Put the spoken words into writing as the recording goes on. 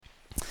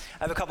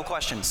I have a couple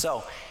questions.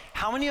 So,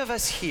 how many of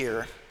us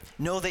here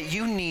know that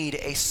you need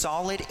a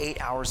solid 8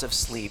 hours of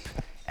sleep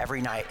every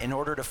night in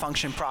order to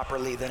function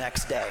properly the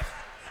next day?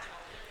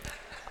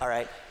 All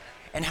right.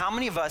 And how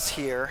many of us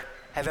here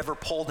have ever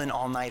pulled an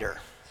all-nighter?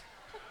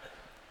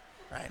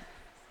 Right.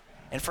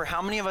 And for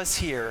how many of us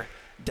here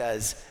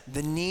does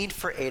the need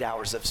for 8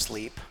 hours of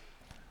sleep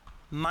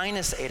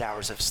minus 8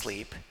 hours of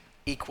sleep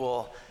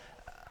equal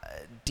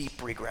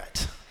deep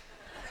regret?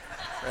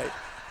 Right?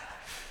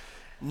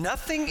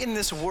 Nothing in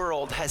this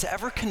world has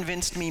ever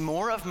convinced me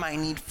more of my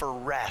need for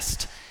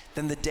rest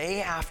than the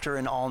day after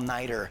an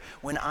all-nighter,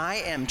 when I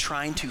am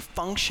trying to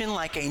function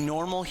like a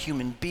normal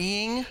human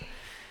being,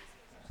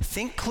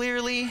 think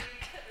clearly,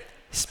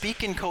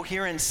 speak in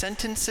coherent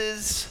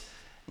sentences,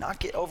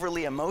 not get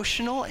overly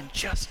emotional, and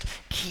just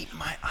keep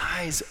my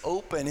eyes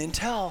open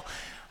until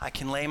I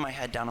can lay my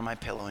head down on my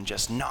pillow and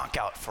just knock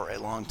out for a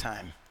long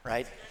time,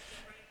 right?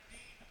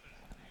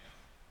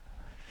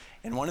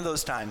 And one of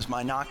those times,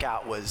 my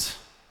knockout was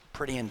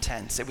pretty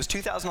intense. It was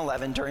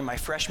 2011 during my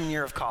freshman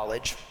year of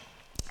college,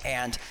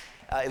 and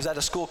it was at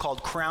a school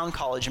called Crown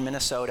College in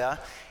Minnesota,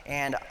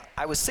 and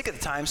I was sick at the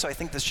time, so I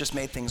think this just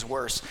made things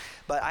worse.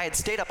 But I had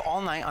stayed up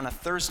all night on a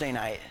Thursday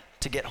night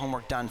to get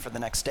homework done for the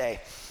next day.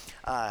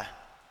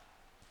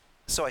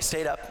 So I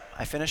stayed up,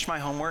 I finished my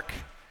homework,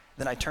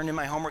 then I turned in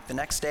my homework the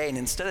next day, and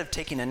instead of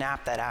taking a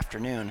nap that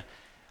afternoon,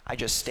 I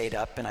just stayed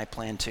up and I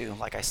planned to,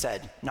 like I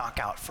said, knock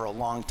out for a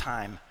long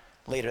time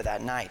later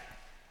that night.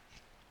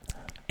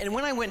 And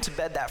when I went to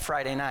bed that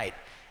Friday night,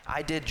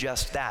 I did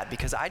just that,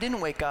 because I didn't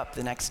wake up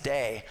the next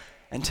day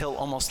until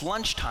almost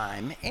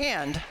lunchtime,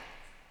 and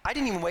I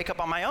didn't even wake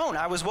up on my own.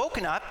 I was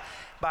woken up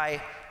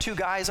by two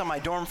guys on my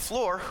dorm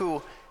floor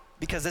who,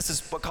 because this is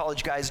what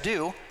college guys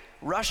do,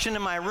 rushed into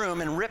my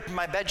room and ripped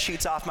my bed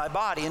sheets off my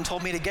body and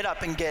told me to get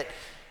up and get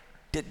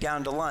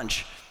down to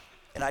lunch.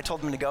 And I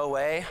told them to go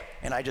away,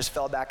 and I just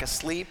fell back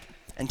asleep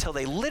until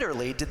they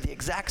literally did the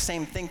exact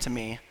same thing to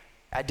me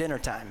at dinner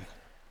time.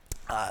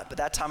 But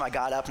that time I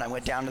got up and I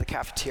went down to the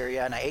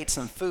cafeteria and I ate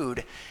some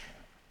food,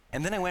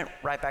 and then I went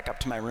right back up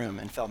to my room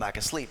and fell back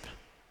asleep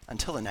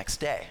until the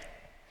next day.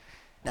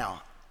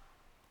 Now,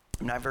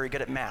 I'm not very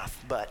good at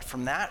math, but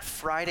from that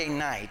Friday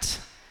night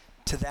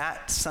to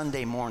that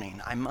Sunday morning,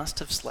 I must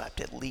have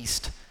slept at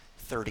least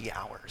 30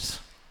 hours.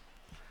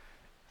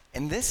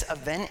 And this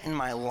event in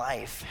my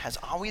life has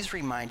always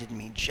reminded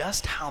me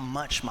just how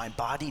much my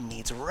body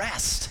needs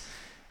rest,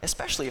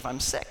 especially if I'm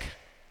sick.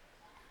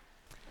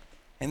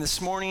 And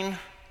this morning,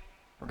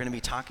 we're going to be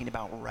talking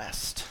about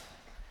rest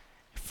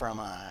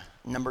from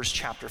Numbers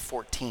chapter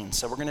 14.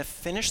 So we're going to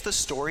finish the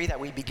story that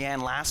we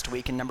began last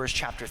week in Numbers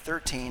chapter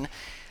 13,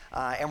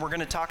 and we're going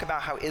to talk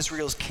about how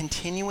Israel's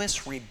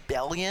continuous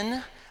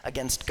rebellion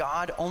against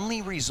God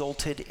only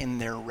resulted in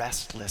their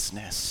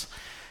restlessness.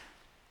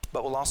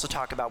 But we'll also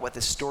talk about what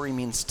this story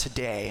means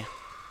today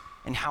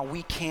and how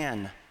we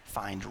can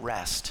find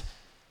rest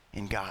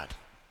in God.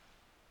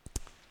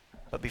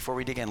 But before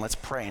we dig in, let's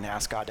pray and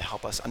ask God to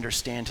help us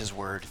understand his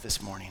word this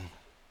morning.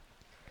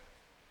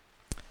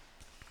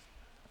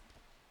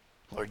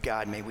 Lord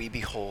God, may we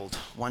behold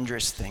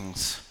wondrous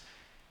things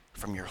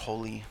from your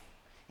holy,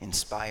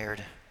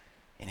 inspired,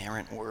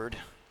 inerrant word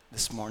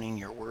this morning,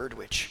 your word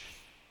which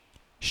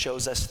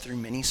shows us through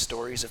many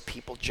stories of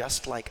people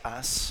just like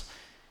us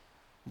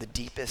the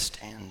deepest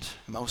and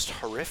most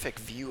horrific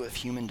view of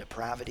human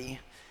depravity,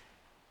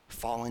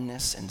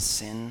 fallenness, and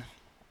sin,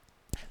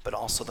 but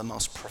also the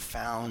most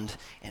profound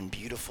and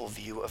beautiful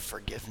view of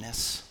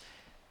forgiveness,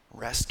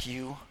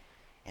 rescue,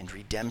 and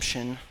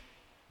redemption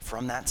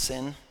from that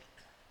sin.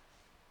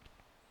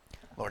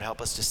 Lord, help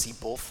us to see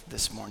both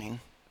this morning,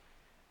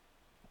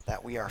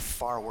 that we are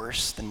far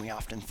worse than we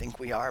often think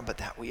we are, but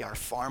that we are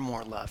far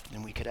more loved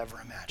than we could ever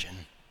imagine.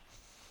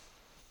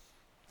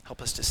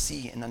 Help us to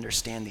see and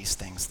understand these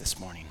things this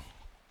morning.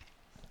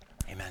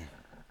 Amen.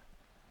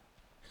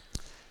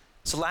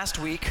 So last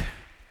week,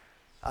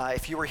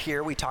 if you were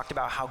here, we talked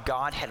about how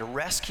God had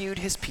rescued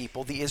his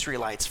people, the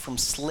Israelites, from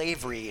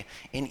slavery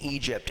in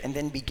Egypt, and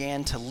then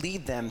began to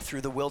lead them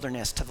through the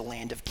wilderness to the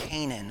land of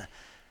Canaan,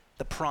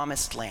 the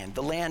promised land,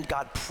 the land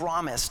God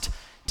promised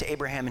to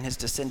Abraham and his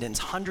descendants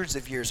hundreds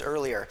of years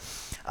earlier.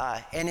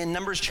 And in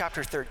Numbers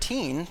chapter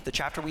 13, the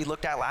chapter we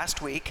looked at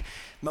last week,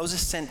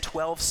 Moses sent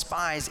 12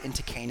 spies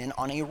into Canaan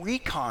on a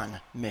recon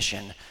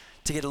mission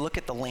to get a look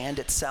at the land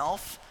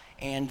itself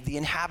and the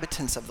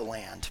inhabitants of the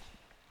land.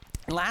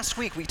 And last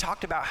week, we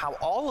talked about how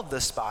all of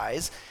the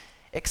spies,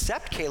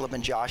 except Caleb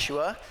and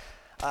Joshua,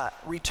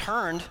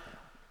 returned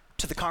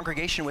to the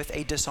congregation with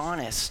a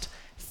dishonest,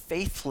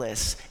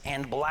 faithless,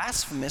 and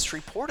blasphemous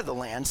report of the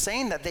land,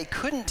 saying that they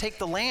couldn't take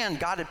the land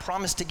God had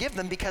promised to give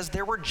them because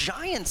there were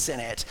giants in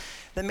it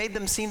that made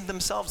them seem to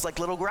themselves like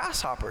little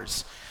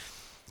grasshoppers.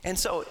 And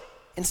so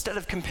instead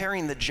of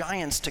comparing the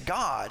giants to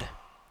God,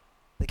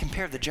 they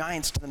compared the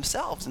giants to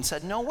themselves and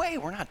said, no way,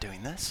 we're not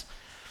doing this.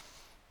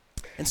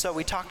 And so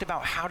we talked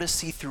about how to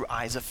see through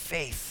eyes of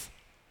faith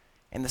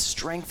and the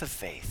strength of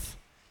faith.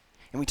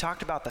 And we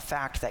talked about the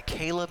fact that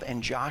Caleb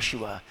and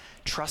Joshua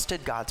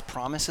trusted God's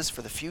promises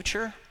for the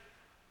future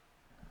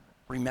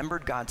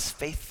remembered God's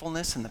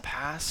faithfulness in the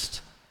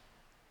past,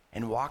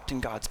 and walked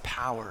in God's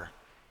power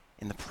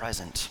in the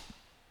present.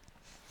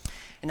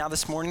 And now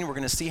this morning, we're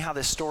going to see how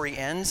this story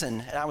ends.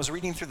 And as I was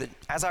reading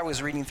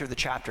through the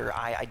chapter,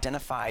 I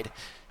identified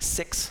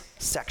 6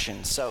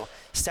 sections. So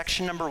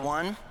section number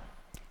 1,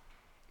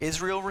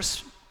 Israel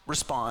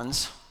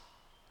responds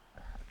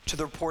to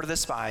the report of the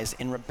spies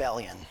in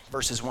rebellion,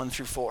 verses 1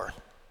 through 4.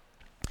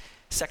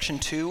 Section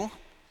 2,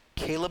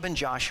 Caleb and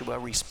Joshua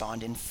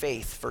respond in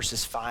faith,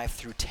 verses 5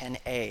 through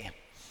 10a.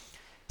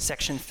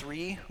 Section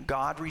 3,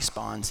 God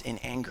responds in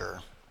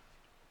anger,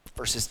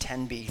 verses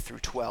 10b through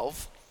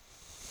 12.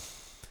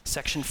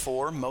 Section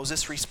 4,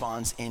 Moses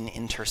responds in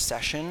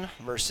intercession,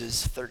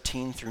 verses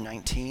 13 through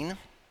 19.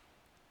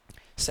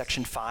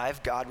 Section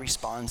 5, God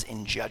responds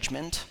in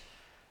judgment,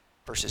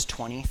 verses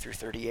 20 through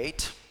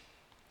 38.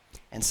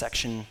 And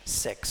section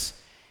 6,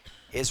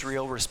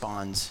 Israel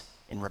responds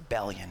in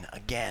rebellion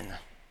again,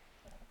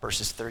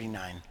 verses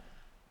 39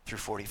 through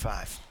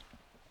 45.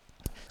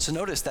 So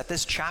notice that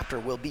this chapter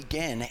will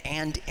begin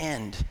and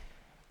end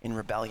in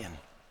rebellion.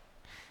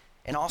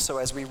 And also,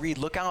 as we read,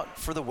 look out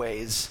for the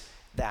ways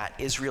that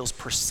Israel's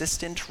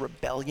persistent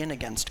rebellion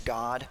against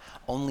God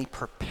only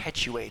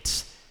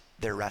perpetuates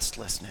their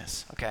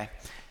restlessness, okay?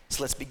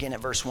 So let's begin at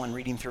verse 1,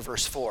 reading through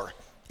verse 4.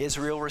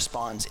 Israel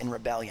responds in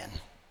rebellion.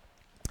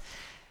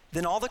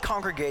 Then all the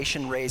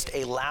congregation raised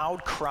a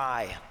loud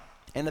cry,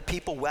 and the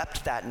people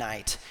wept that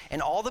night.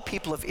 And all the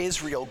people of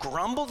Israel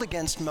grumbled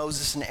against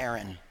Moses and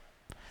Aaron.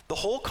 The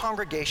whole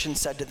congregation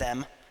said to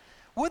them,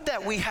 "Would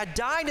that we had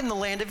died in the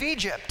land of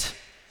Egypt,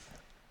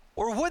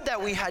 or would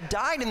that we had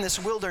died in this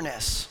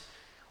wilderness.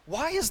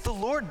 Why is the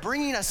Lord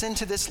bringing us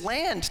into this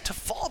land to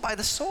fall by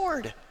the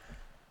sword?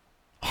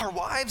 Our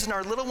wives and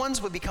our little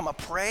ones would become a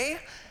prey.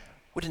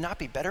 Would it not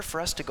be better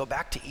for us to go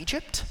back to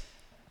Egypt?"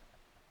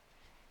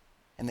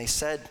 And they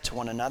said to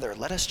one another,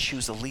 "Let us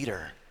choose a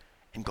leader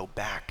and go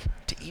back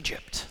to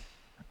Egypt."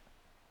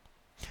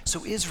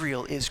 So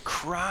Israel is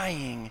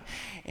crying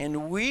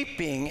and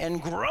weeping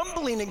and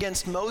grumbling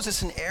against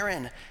Moses and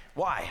Aaron.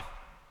 Why?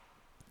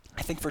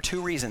 I think for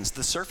 2 reasons.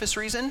 The surface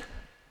reason,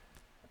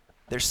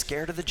 they're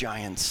scared of the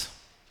giants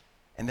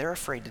and they're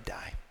afraid to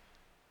die.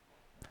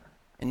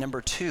 And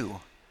number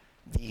 2,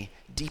 the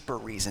deeper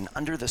reason,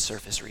 under the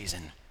surface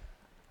reason,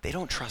 they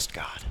don't trust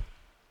God.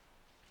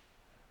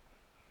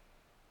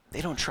 They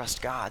don't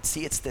trust God.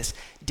 See, it's this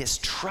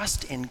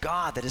distrust in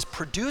God that has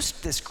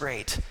produced this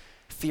great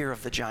fear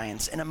of the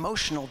giants and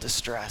emotional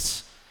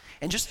distress.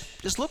 And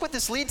just look what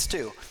this leads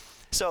to.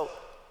 So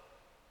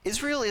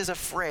Israel is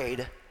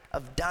afraid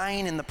of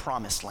dying in the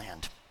promised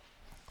land.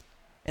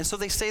 And so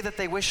they say that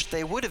they wish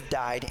they would have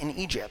died in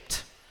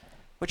Egypt,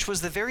 which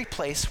was the very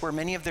place where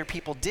many of their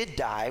people did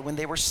die when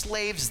they were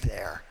slaves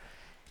there.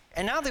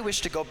 And now they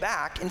wish to go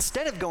back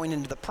instead of going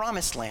into the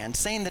promised land,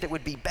 saying that it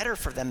would be better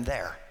for them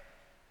there.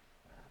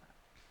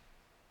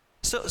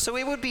 So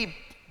it would be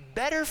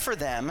better for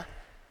them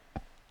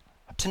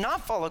to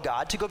not follow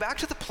God, to go back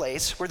to the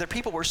place where their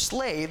people were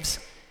slaves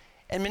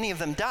and many of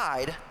them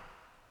died,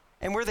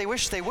 and where they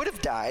wish they would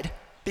have died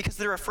because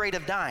they're afraid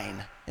of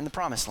dying in the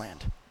promised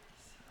land.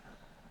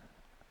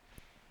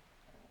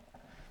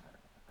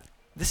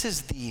 This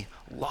is the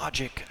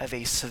logic of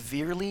a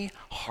severely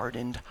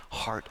hardened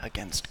heart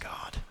against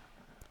God.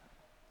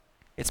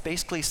 It's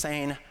basically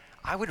saying,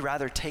 I would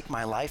rather take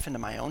my life into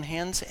my own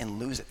hands and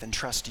lose it than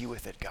trust you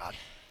with it, God.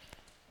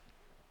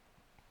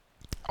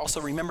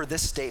 Also, remember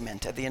this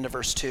statement at the end of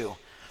verse 2.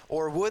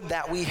 Or would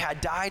that we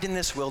had died in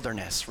this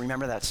wilderness.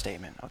 Remember that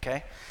statement,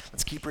 okay?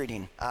 Let's keep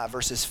reading.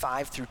 Verses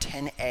 5 through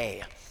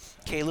 10a.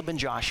 Caleb and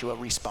Joshua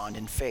respond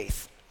in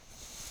faith.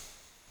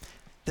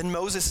 Then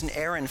Moses and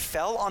Aaron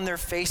fell on their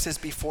faces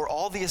before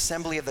all the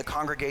assembly of the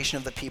congregation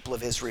of the people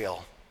of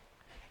Israel.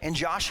 And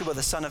Joshua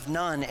the son of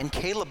Nun and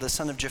Caleb the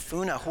son of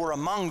Jephunneh, who were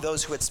among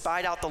those who had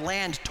spied out the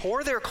land,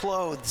 tore their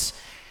clothes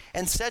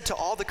and said to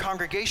all the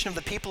congregation of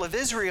the people of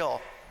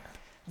Israel,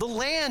 "The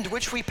land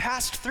which we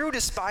passed through to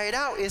spy it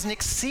out is an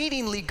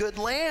exceedingly good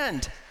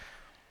land.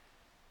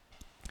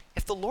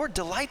 If the Lord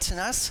delights in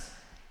us,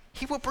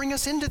 he will bring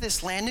us into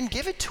this land and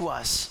give it to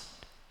us,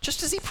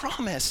 just as he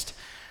promised.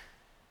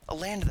 A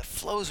land that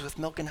flows with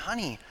milk and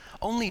honey.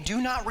 Only do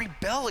not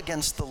rebel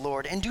against the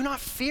Lord, and do not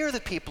fear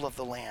the people of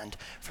the land,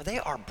 for they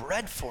are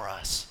bread for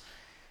us.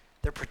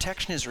 Their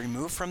protection is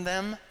removed from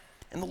them,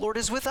 and the Lord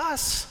is with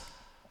us.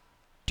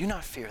 Do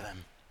not fear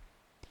them."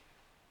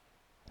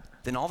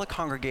 Then all the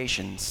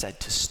congregation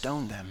said to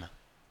stone them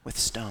with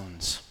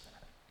stones.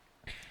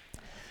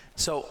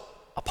 So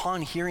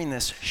upon hearing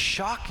this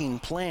shocking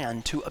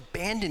plan to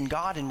abandon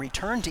God and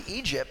return to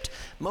Egypt,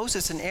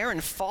 Moses and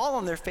Aaron fall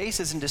on their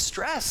faces in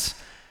distress,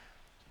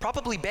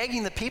 probably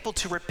begging the people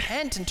to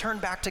repent and turn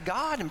back to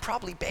God, and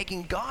probably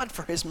begging God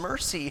for his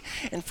mercy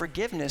and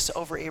forgiveness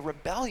over a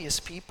rebellious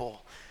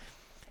people.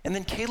 And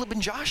then Caleb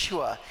and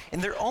Joshua,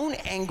 in their own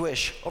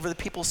anguish over the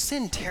people's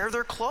sin, tear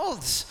their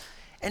clothes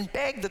and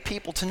beg the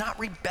people to not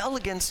rebel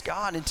against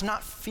God and to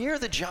not fear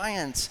the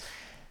giants.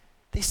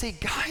 They say,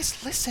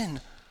 "Guys,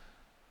 listen,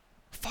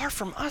 far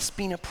from us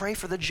being a prey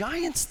for the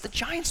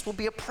giants will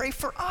be a prey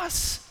for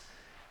us.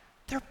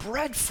 They're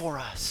bread for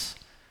us.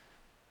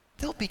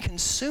 They'll be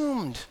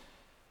consumed,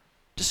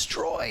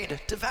 destroyed,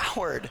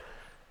 devoured.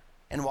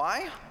 And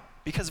why?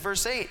 Because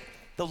verse 8,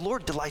 the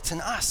Lord delights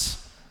in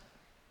us,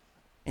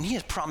 and he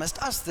has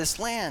promised us this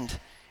land.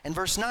 And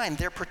verse 9,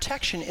 their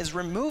protection is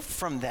removed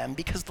from them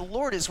because the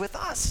Lord is with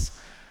us.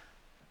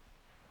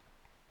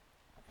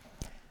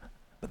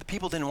 But the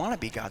people didn't want to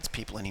be God's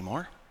people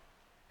anymore.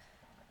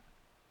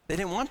 They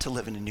didn't want to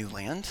live in a new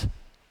land.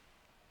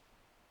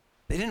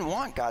 They didn't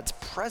want God's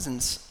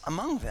presence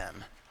among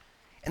them.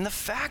 And the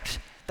fact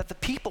that the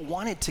people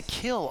wanted to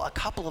kill a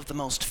couple of the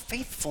most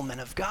faithful men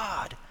of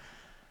God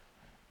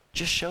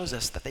just shows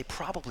us that they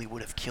probably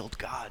would have killed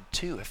God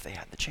too if they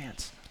had the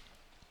chance.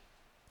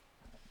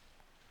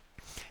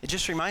 It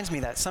just reminds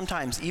me that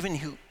sometimes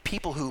even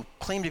people who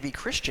claim to be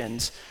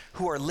Christians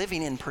who are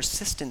living in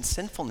persistent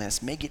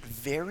sinfulness may get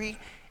very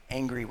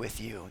angry with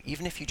you,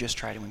 even if you just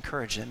try to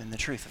encourage them in the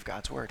truth of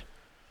God's word.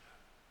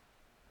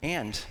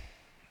 And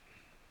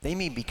they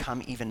may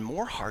become even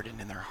more hardened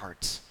in their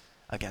hearts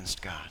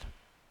against God.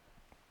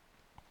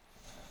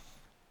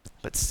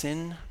 But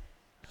sin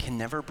can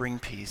never bring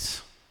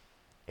peace.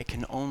 It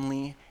can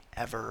only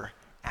ever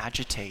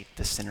agitate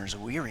the sinner's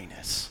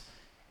weariness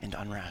and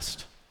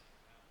unrest.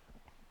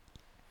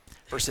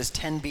 Verses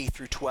 10b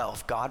through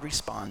 12, God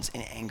responds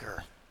in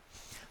anger.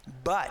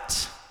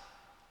 But,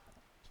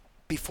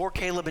 before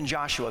Caleb and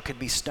Joshua could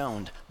be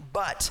stoned,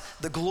 but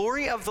the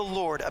glory of the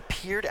Lord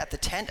appeared at the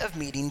tent of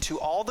meeting to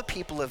all the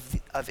people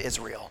of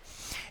Israel.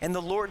 And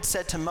the Lord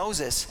said to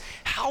Moses,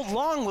 how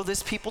long will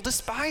this people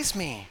despise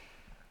me?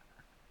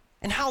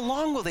 And how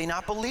long will they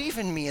not believe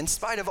in me in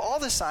spite of all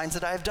the signs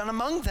that I have done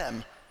among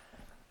them?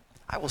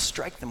 I will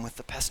strike them with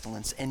the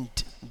pestilence and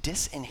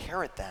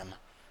disinherit them.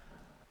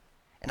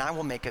 And I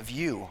will make of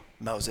you,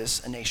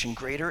 Moses, a nation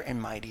greater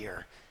and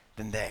mightier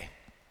than they.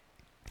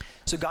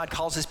 So God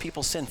calls his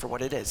people sin for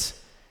what it is.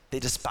 They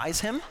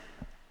despise him.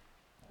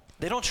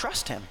 They don't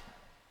trust him.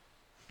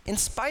 In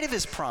spite of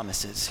his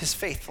promises, his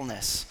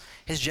faithfulness,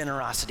 his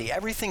generosity,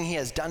 everything he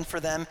has done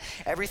for them,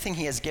 everything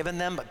he has given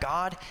them, but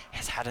God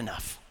has had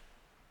enough.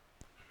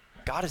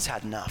 God has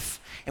had enough.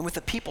 And with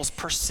the people's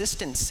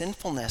persistent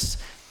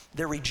sinfulness,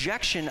 their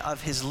rejection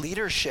of his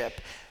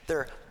leadership,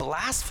 their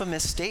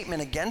blasphemous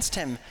statement against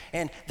him,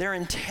 and their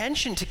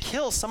intention to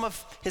kill some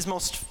of his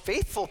most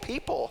faithful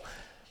people,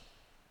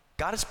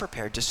 God is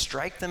prepared to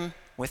strike them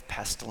with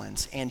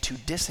pestilence and to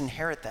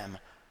disinherit them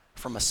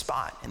from a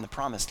spot in the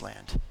promised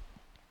land.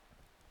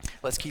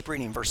 Let's keep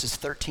reading verses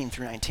 13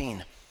 through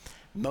 19.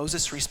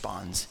 Moses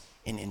responds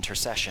in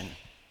intercession.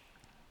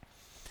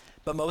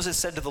 But Moses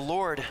said to the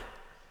Lord,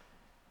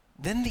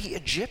 then the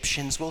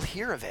Egyptians will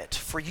hear of it,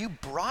 for you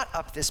brought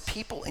up this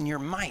people in your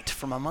might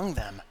from among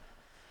them.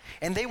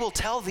 And they will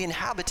tell the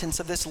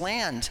inhabitants of this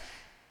land,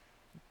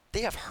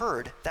 they have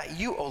heard that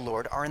you, O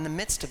Lord, are in the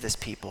midst of this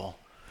people.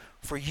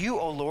 For you,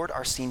 O Lord,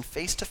 are seen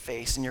face to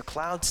face, and your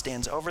cloud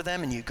stands over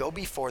them, and you go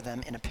before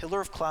them in a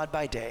pillar of cloud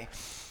by day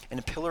and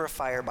a pillar of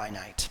fire by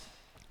night.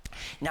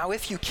 Now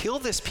if you kill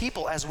this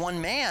people as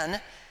one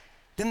man,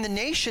 then the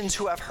nations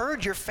who have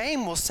heard your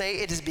fame will say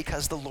it is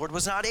because the Lord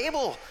was not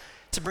able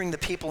to bring the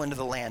people into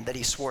the land that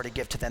he swore to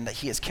give to them, that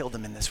he has killed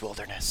them in this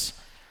wilderness.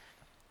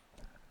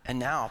 And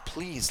now,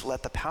 please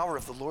let the power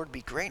of the Lord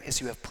be great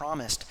as you have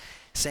promised,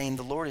 saying,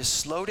 the Lord is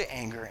slow to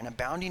anger and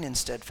abounding in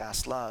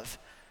steadfast love,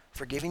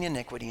 forgiving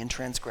iniquity and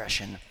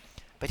transgression,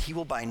 but he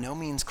will by no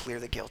means clear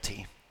the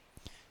guilty,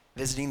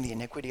 visiting the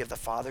iniquity of the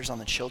fathers on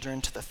the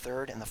children to the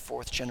third and the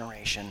fourth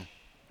generation.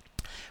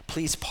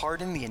 Please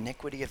pardon the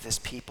iniquity of this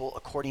people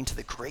according to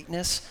the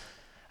greatness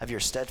of your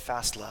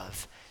steadfast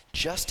love,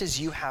 just as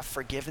you have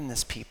forgiven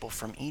this people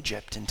from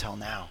Egypt until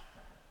now.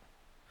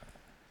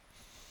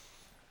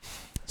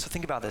 So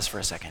think about this for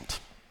a second.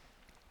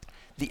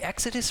 The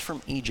Exodus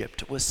from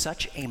Egypt was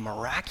such a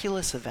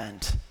miraculous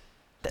event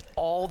that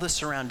all the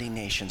surrounding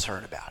nations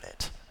heard about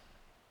it.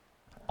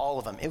 All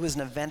of them. It was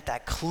an event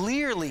that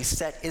clearly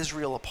set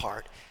Israel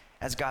apart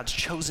as God's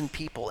chosen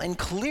people, and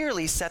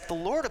clearly set the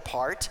Lord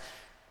apart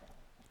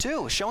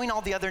too, showing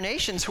all the other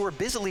nations who are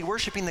busily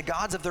worshiping the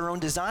gods of their own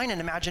design and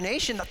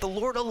imagination that the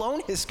Lord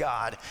alone is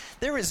God.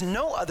 There is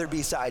no other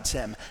besides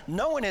him.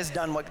 No one has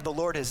done what the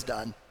Lord has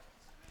done.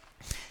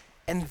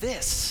 And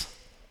this,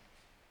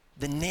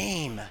 the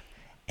name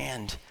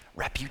and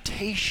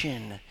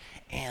reputation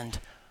and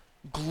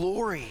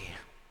glory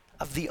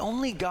of the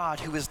only God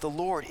who is the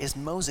Lord, is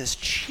Moses'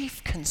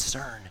 chief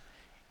concern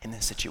in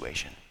this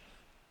situation.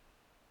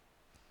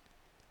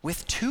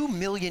 With 2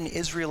 million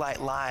Israelite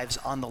lives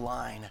on the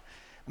line,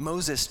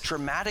 Moses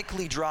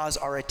dramatically draws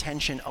our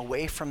attention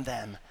away from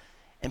them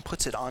and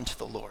puts it onto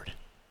the Lord.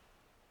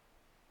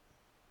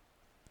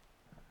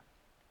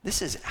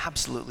 This is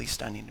absolutely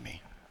stunning to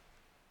me.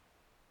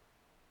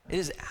 It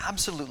is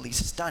absolutely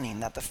stunning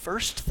that the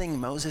first thing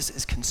Moses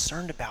is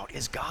concerned about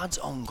is God's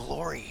own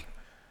glory.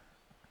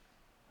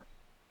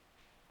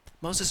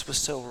 Moses was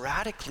so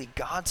radically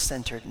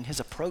God-centered in his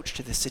approach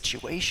to this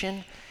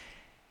situation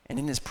and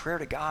in his prayer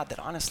to God that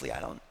honestly, I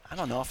don't I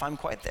don't know if I'm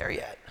quite there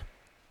yet.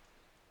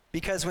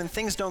 Because when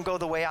things don't go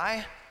the way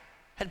I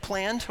had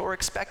planned or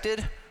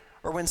expected,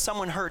 or when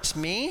someone hurts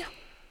me,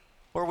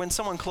 or when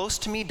someone close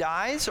to me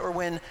dies, or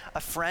when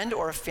a friend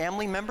or a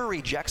family member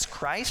rejects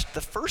Christ,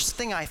 the first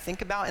thing I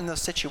think about in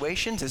those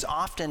situations is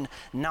often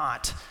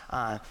not,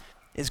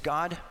 is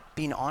God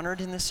being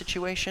honored in this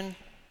situation?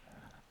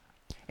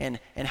 And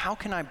how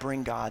can I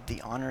bring God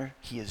the honor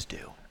he is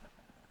due?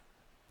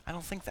 I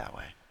don't think that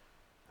way.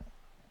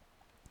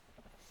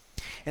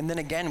 And then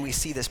again, we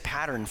see this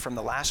pattern from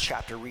the last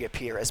chapter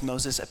reappear as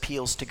Moses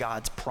appeals to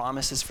God's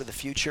promises for the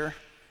future,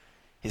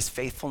 his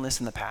faithfulness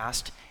in the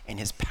past, and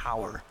his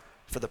power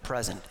for the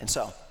present. And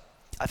so,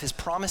 of his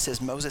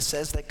promises, Moses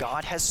says that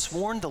God has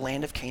sworn the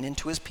land of Canaan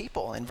to his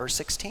people in verse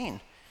 16.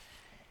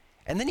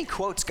 And then he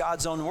quotes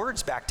God's own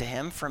words back to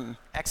him from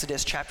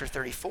Exodus chapter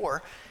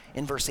 34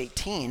 in verse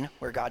 18,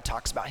 where God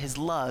talks about his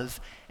love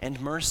and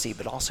mercy,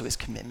 but also his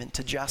commitment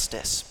to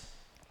justice.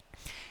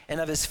 And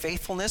of his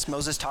faithfulness,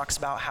 Moses talks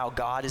about how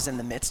God is in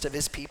the midst of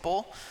his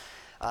people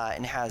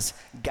and has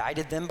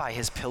guided them by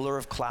his pillar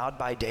of cloud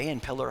by day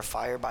and pillar of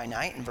fire by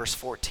night in verse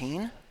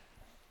 14.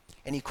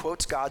 And he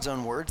quotes God's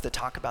own words that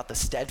talk about the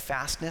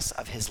steadfastness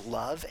of his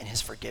love and his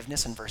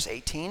forgiveness in verse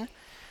 18.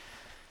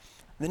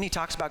 Then he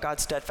talks about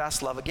God's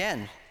steadfast love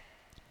again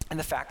and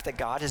the fact that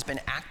God has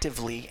been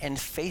actively and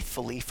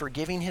faithfully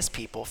forgiving his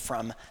people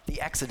from the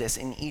exodus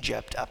in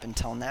Egypt up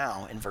until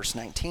now in verse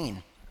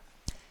 19.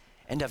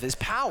 And of his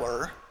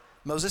power,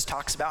 Moses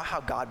talks about how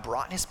God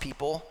brought his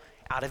people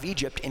out of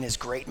Egypt in his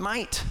great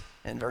might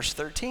in verse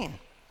 13.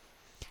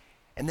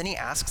 And then he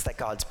asks that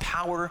God's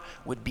power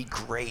would be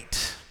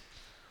great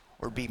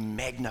or be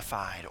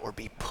magnified or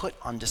be put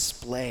on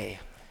display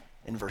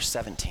in verse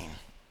 17.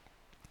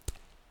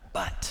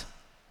 But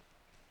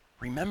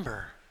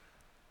remember,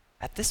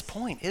 at this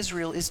point,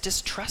 Israel is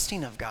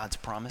distrusting of God's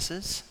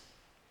promises,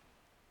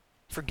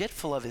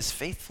 forgetful of his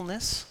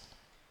faithfulness,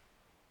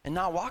 and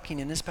not walking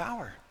in his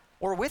power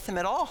or with him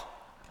at all.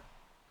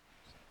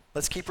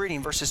 Let's keep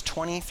reading verses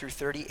 20 through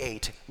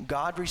 38.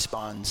 God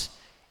responds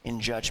in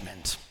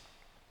judgment.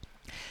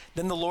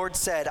 Then the Lord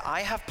said,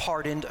 I have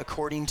pardoned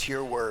according to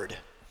your word.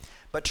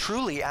 But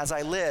truly, as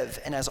I live,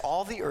 and as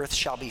all the earth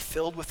shall be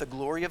filled with the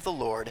glory of the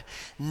Lord,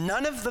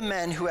 none of the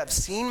men who have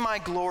seen my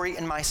glory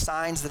and my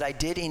signs that I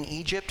did in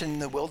Egypt and in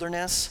the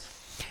wilderness,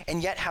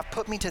 and yet have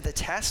put me to the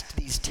test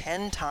these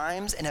 10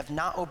 times and have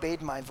not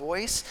obeyed my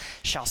voice,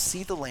 shall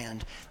see the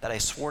land that I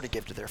swore to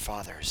give to their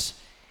fathers.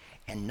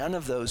 And none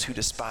of those who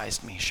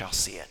despised me shall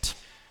see it.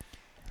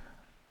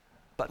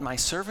 But my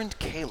servant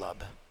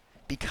Caleb,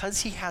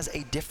 because he has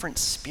a different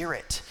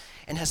spirit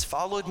and has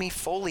followed me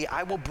fully,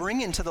 I will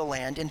bring into the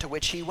land into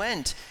which he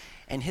went,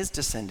 and his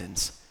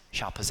descendants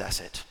shall possess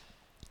it.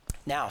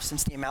 Now,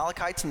 since the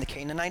Amalekites and the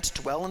Canaanites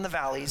dwell in the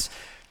valleys,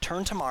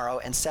 turn tomorrow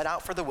and set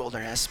out for the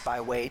wilderness by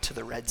way to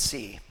the Red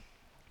Sea.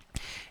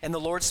 And the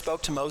Lord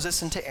spoke to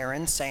Moses and to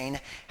Aaron, saying,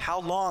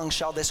 How long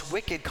shall this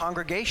wicked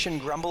congregation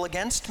grumble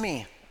against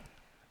me?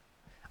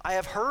 I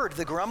have heard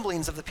the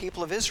grumblings of the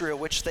people of Israel,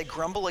 which they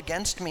grumble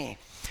against me.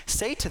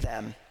 Say to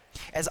them,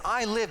 As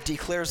I live,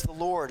 declares the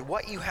Lord,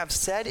 what you have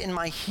said in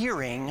my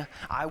hearing,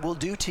 I will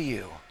do to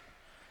you.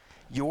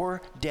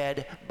 Your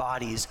dead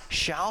bodies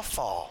shall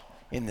fall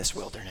in this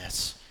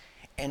wilderness,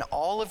 and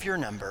all of your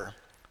number,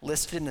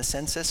 listed in the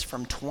census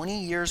from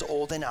 20 years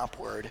old and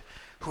upward,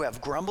 who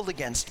have grumbled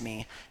against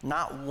me,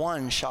 not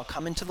one shall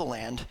come into the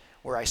land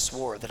where I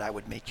swore that I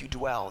would make you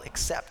dwell,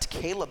 except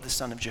Caleb the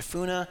son of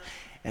Jephunneh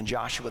and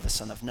Joshua the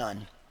son of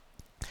Nun.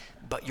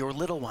 But your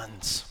little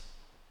ones,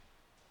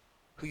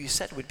 who you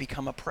said would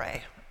become a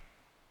prey,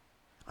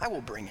 I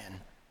will bring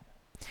in,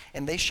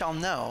 and they shall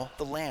know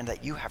the land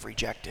that you have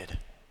rejected.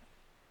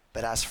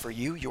 But as for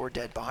you, your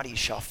dead bodies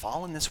shall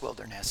fall in this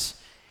wilderness,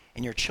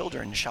 and your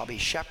children shall be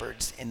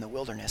shepherds in the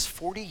wilderness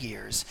 40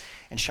 years,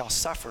 and shall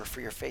suffer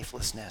for your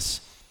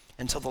faithlessness,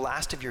 until the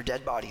last of your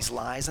dead bodies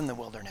lies in the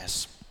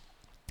wilderness.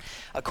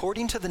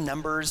 According to the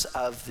numbers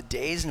of the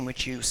days in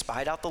which you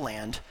spied out the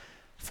land,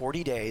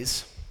 40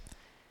 days,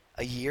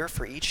 a year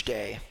for each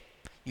day,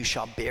 you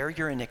shall bear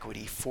your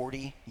iniquity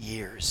 40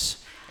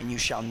 years, and you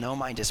shall know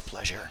my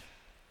displeasure.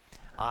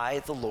 I,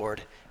 the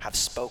Lord, have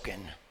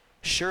spoken.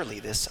 Surely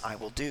this I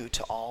will do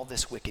to all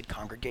this wicked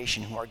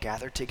congregation who are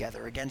gathered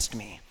together against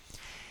me.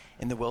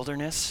 In the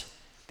wilderness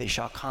they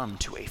shall come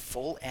to a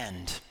full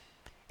end,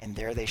 and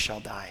there they shall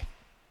die.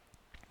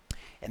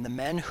 And the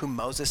men whom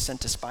Moses sent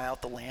to spy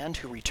out the land,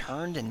 who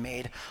returned and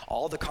made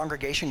all the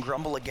congregation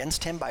grumble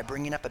against him by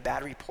bringing up a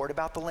bad report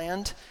about the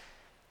land,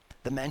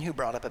 the men who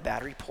brought up a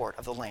bad report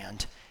of the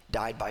land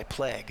died by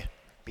plague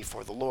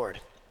before the Lord.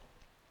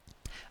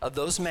 Of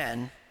those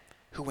men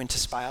who went to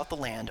spy out the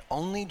land,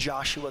 only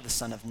Joshua the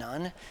son of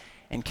Nun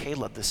and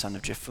Caleb the son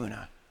of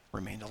Jephunneh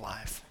remained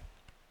alive.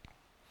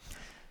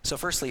 So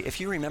firstly, if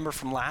you remember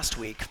from last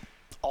week,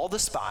 all the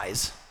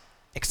spies,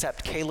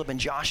 except Caleb and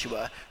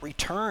Joshua,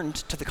 returned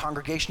to the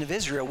congregation of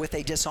Israel with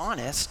a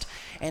dishonest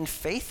and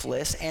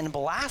faithless and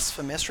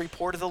blasphemous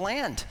report of the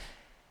land.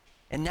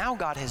 And now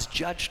God has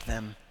judged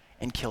them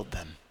and killed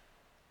them.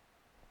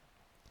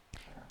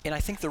 And I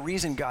think the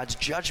reason God's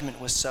judgment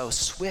was so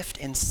swift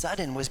and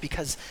sudden was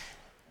because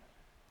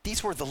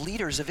these were the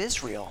leaders of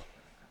Israel.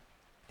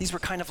 These were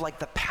kind of like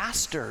the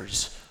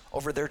pastors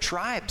over their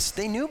tribes.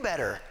 They knew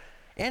better,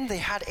 and they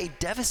had a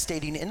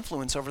devastating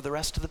influence over the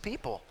rest of the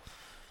people.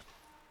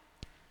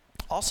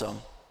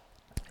 Also,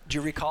 do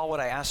you recall what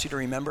I asked you to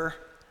remember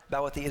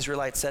about what the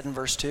Israelites said in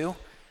verse 2?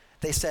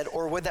 They said,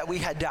 "Or would that we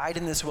had died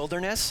in this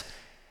wilderness."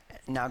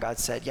 Now God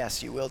said,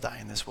 yes, you will die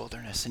in this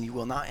wilderness, and you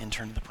will not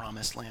enter into the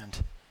promised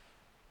land.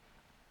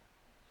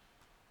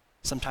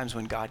 Sometimes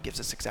when God gives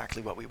us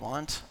exactly what we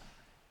want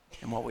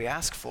and what we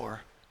ask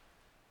for,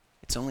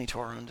 it's only to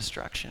our own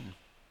destruction.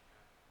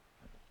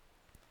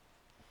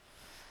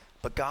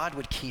 But God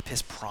would keep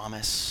his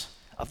promise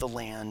of the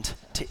land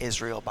to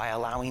Israel by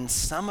allowing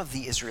some of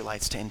the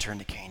Israelites to enter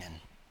into Canaan.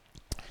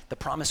 The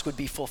promise would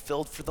be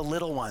fulfilled for the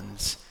little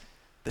ones,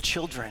 the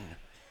children,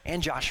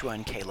 and Joshua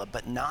and Caleb,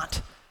 but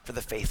not for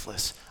the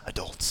faithless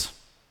adults.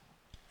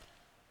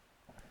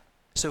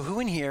 So who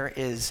in here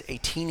is a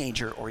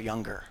teenager or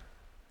younger?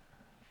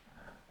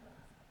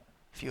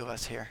 A few of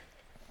us here.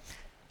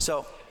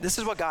 So this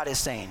is what God is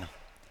saying.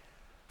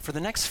 For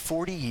the next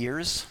 40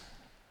 years,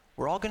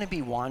 we're all going to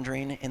be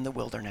wandering in the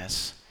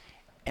wilderness,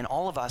 and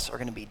all of us are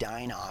going to be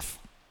dying off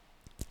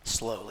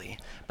slowly.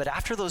 But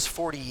after those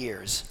 40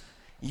 years,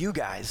 you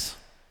guys,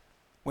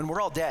 when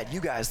we're all dead, you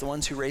guys, the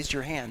ones who raised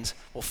your hands,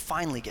 will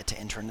finally get to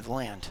enter into the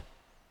land.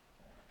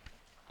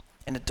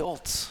 And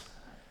adults,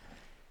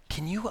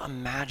 can you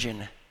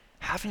imagine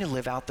having to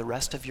live out the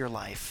rest of your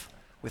life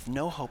with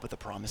no hope of the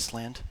promised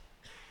land?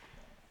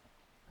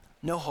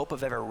 No hope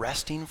of ever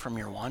resting from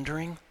your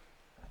wandering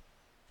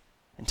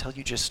until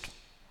you just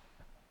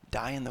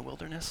die in the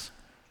wilderness?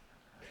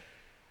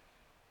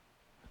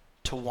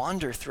 To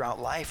wander throughout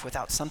life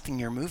without something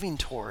you're moving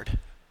toward,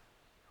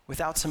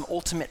 without some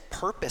ultimate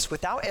purpose,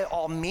 without it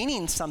all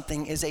meaning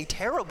something, is a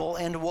terrible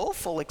and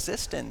woeful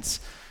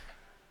existence.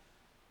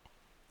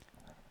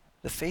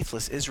 The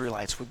faithless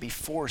Israelites would be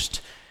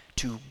forced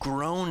to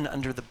groan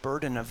under the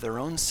burden of their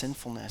own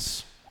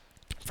sinfulness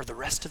for the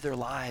rest of their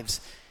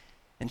lives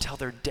until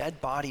their dead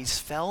bodies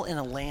fell in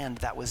a land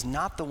that was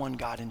not the one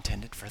God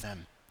intended for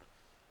them.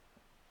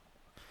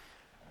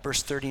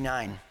 Verse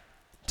 39,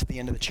 to the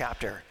end of the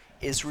chapter,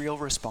 Israel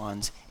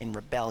responds in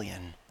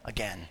rebellion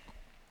again.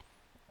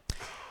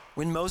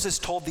 When Moses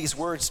told these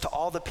words to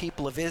all the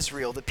people of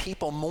Israel, the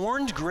people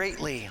mourned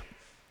greatly.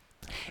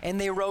 And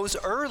they rose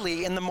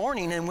early in the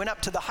morning and went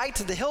up to the heights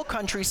of the hill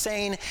country,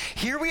 saying,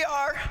 "Here we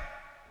are.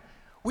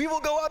 We will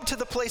go up to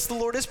the place the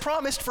Lord has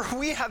promised, for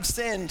we have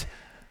sinned."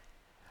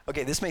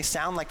 Okay, this may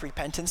sound like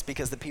repentance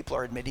because the people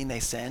are admitting they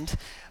sinned,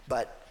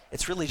 but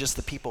it's really just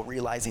the people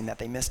realizing that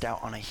they missed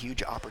out on a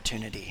huge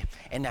opportunity,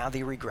 and now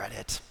they regret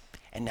it,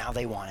 and now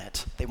they want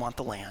it. They want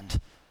the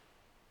land.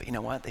 But you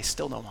know what? They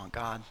still don't want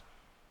God.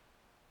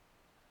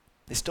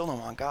 They still don't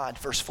want God.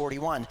 Verse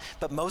 41,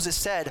 but Moses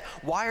said,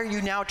 "Why are you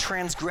now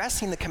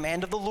transgressing the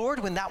command of the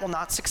Lord when that will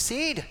not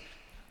succeed?"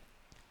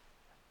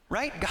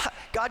 Right?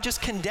 God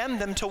just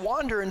condemned them to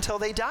wander until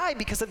they die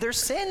because of their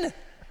sin.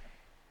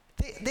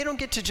 They don't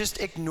get to just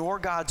ignore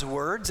God's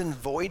words and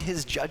void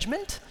his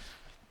judgment.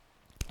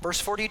 Verse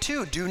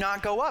 42, "Do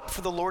not go up,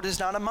 for the Lord is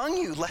not among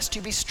you, lest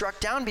you be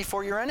struck down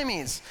before your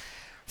enemies.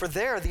 For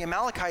there the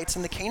Amalekites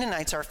and the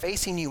Canaanites are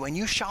facing you, and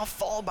you shall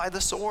fall by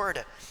the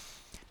sword.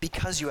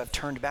 Because you have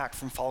turned back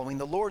from following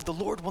the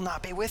Lord will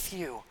not be with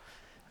you."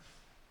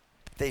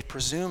 They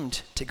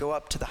presumed to go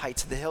up to the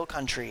heights of the hill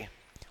country,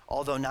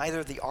 although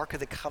neither the ark of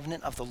the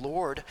covenant of the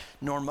Lord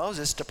nor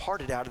Moses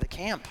departed out of the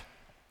camp.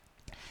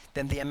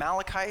 Then the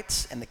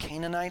Amalekites and the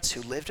Canaanites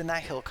who lived in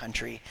that hill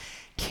country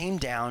came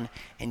down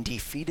and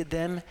defeated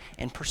them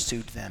and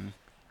pursued them,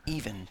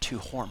 even to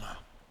Hormah.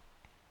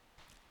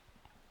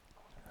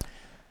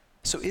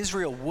 So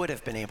Israel would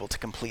have been able to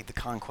complete the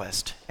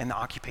conquest and the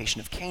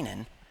occupation of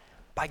Canaan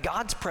by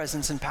God's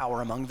presence and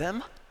power among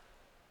them.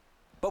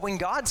 But when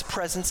God's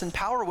presence and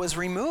power was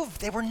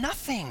removed, they were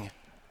nothing.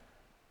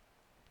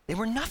 They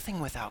were nothing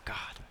without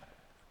God.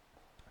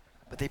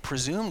 But they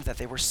presumed that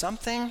they were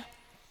something,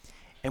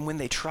 and when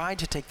they tried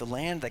to take the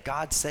land that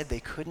God said they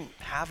couldn't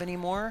have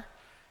anymore,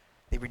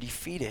 they were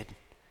defeated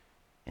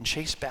and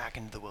chased back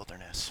into the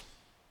wilderness.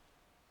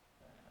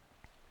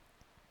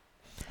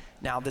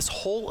 Now, this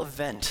whole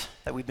event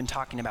that we've been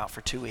talking about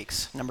for 2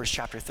 weeks, Numbers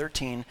chapter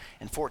 13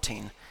 and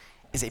 14,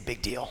 is a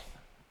big deal.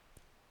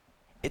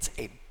 It's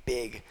a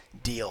big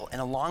deal.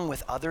 And along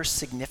with other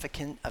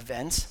significant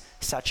events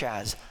such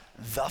as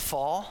the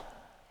fall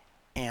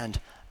and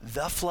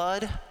the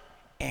flood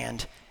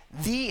and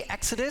the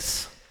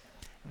Exodus,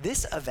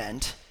 this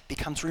event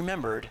becomes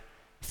remembered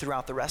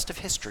throughout the rest of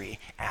history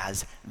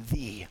as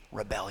the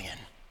rebellion.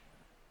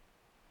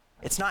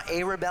 It's not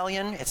a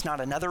rebellion, it's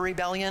not another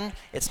rebellion,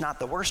 it's not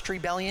the worst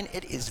rebellion,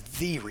 it is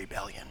the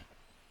rebellion.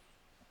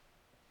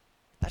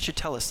 That should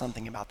tell us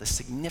something about the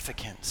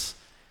significance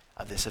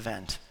of this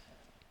event.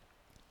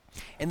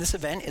 And this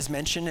event is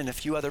mentioned in a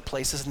few other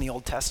places in the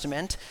Old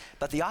Testament,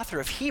 but the author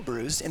of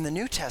Hebrews in the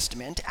New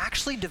Testament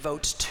actually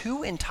devotes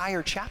 2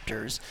 entire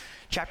chapters,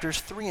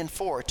 chapters 3 and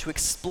 4, to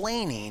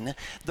explaining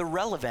the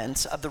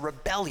relevance of the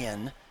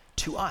rebellion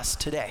to us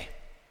today.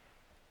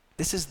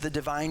 This is the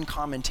divine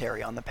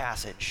commentary on the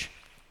passage.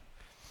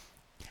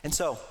 And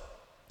so,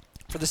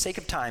 for the sake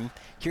of time,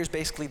 here's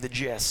basically the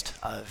gist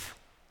of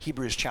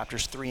Hebrews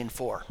chapters 3 and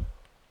 4.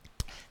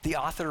 The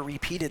author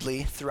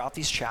repeatedly throughout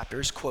these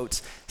chapters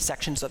quotes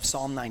sections of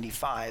Psalm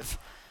 95,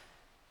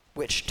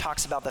 which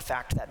talks about the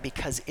fact that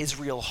because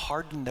Israel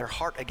hardened their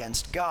heart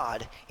against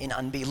God in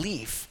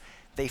unbelief,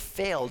 they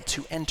failed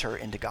to enter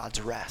into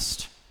God's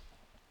rest.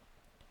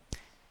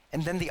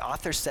 And then the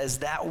author says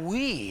that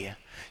we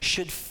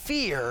should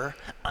fear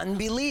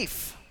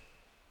unbelief.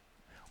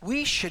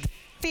 We should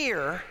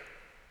fear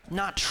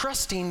not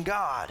trusting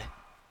God.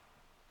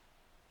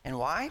 And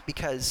why?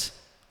 Because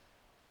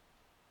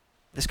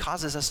this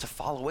causes us to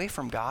fall away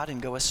from God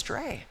and go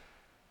astray.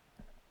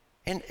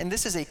 And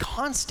this is a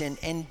constant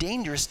and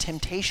dangerous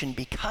temptation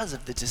because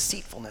of the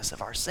deceitfulness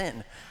of our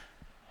sin.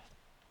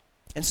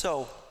 And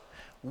so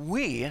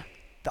we,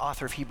 the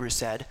author of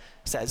Hebrews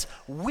says,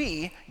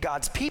 we,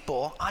 God's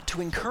people, ought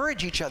to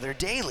encourage each other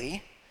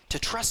daily to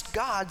trust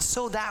God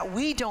so that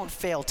we don't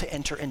fail to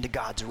enter into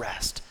God's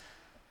rest,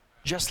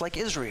 just like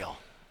Israel.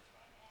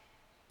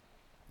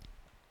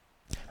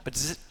 But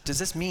does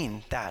this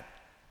mean that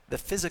the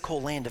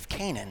physical land of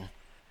Canaan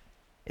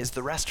is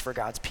the rest for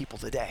God's people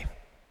today?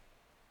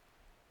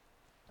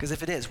 Because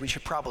if it is, we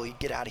should probably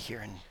get out of here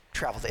and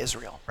travel to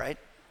Israel, right?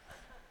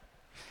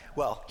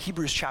 Well,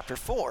 Hebrews chapter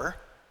 4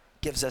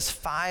 gives us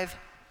 5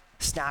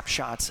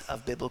 snapshots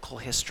of biblical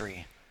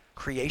history.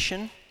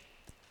 Creation,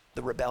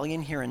 the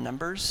rebellion here in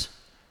Numbers,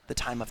 the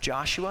time of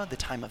Joshua, the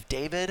time of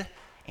David,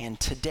 and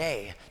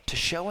today, to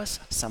show us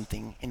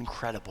something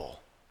incredible.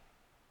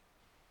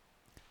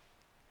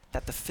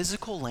 That the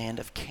physical land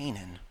of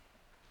Canaan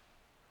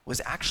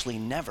was actually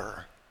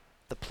never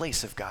the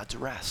place of God's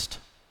rest.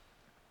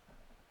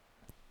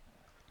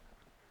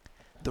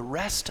 The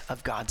rest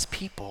of God's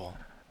people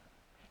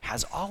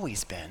has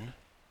always been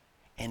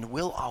and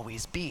will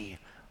always be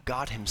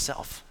God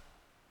himself.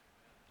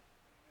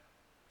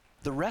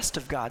 The rest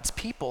of God's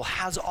people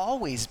has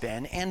always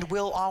been and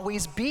will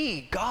always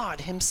be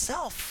God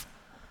himself.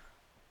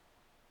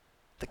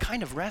 The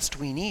kind of rest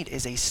we need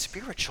is a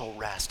spiritual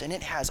rest, and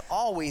it has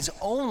always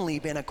only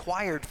been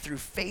acquired through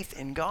faith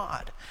in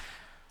God.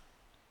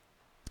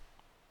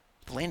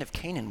 The land of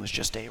Canaan was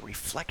just a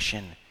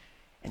reflection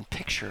and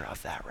picture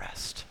of that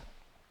rest.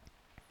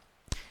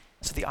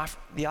 So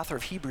the author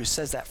of Hebrews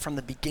says that from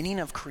the beginning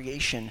of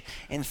creation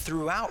and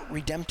throughout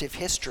redemptive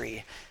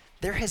history,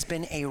 there has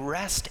been a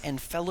rest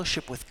and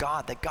fellowship with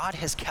God that God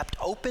has kept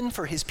open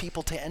for his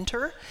people to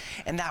enter,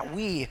 and that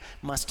we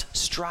must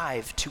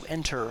strive to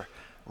enter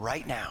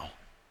right now,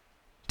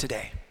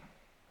 today.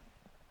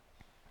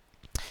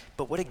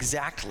 But what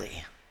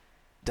exactly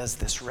does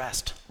this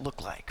rest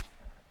look like?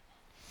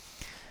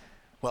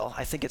 Well,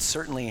 I think it's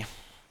certainly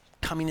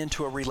coming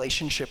into a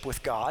relationship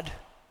with God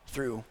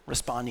through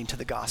responding to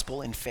the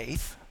gospel in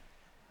faith.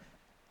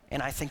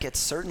 And I think it's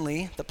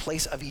certainly the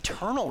place of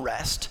eternal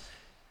rest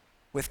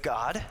with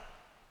God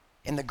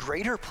in the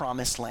greater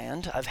promised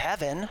land of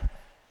heaven.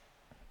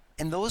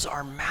 And those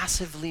are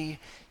massively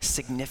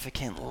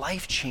significant,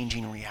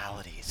 life-changing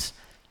realities.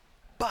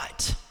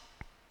 But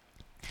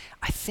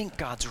I think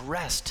God's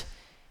rest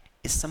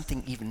is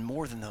something even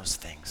more than those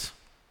things.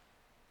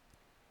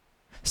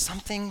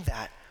 Something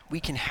that we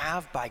can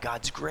have by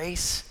God's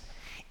grace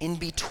in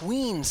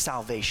between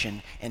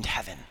salvation and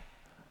heaven.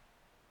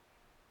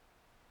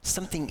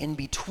 Something in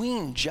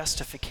between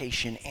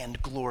justification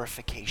and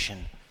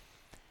glorification.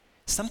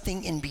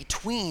 Something in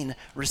between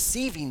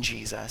receiving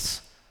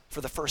Jesus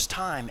for the first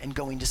time and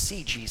going to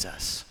see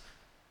Jesus.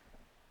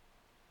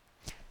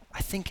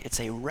 I think it's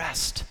a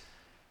rest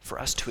for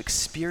us to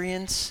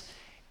experience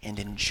and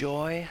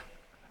enjoy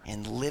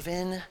and live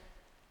in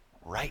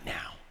right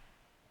now,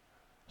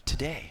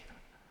 today,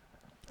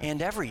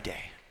 and every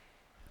day.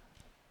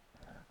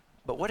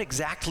 But what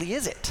exactly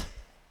is it?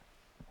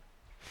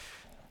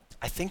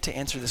 I think to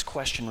answer this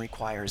question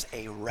requires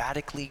a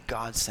radically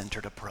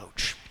God-centered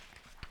approach.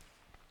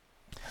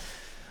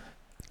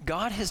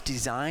 God has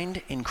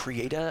designed and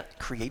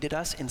created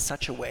us in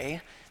such a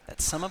way that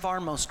some of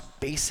our most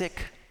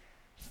basic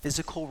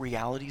physical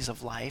realities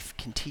of life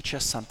can teach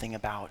us something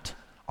about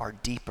our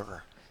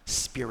deeper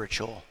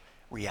spiritual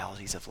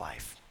realities of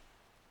life.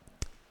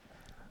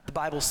 The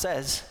Bible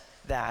says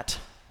that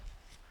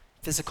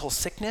physical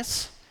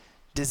sickness,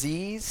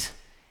 disease,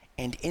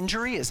 and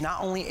injury is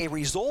not only a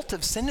result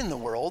of sin in the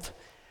world,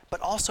 but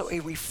also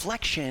a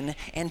reflection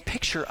and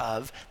picture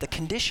of the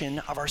condition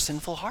of our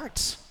sinful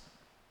hearts.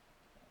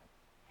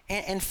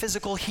 And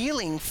physical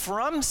healing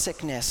from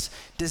sickness,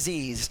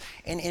 disease,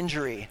 and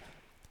injury,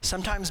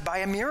 sometimes by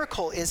a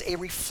miracle, is a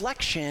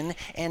reflection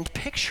and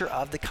picture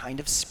of the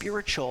kind of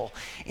spiritual,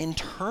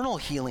 internal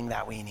healing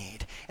that we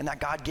need and that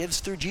God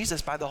gives through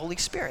Jesus by the Holy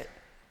Spirit.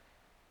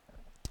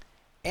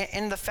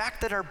 And the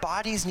fact that our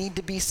bodies need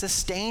to be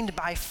sustained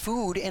by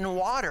food and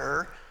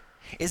water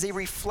is a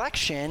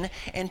reflection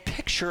and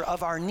picture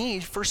of our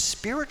need for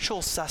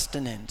spiritual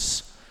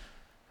sustenance,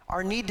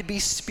 our need to be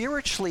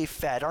spiritually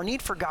fed, our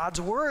need for God's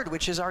word,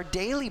 which is our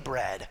daily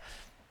bread.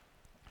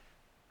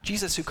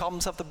 Jesus, who called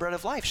himself the bread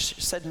of life,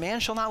 said, man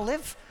shall not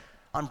live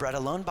on bread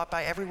alone, but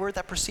by every word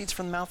that proceeds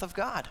from the mouth of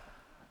God.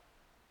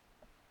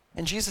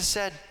 And Jesus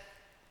said,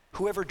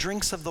 whoever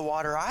drinks of the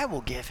water I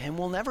will give him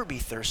will never be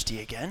thirsty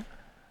again.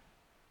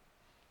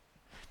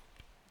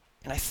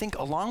 And I think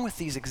along with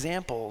these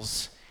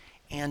examples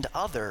and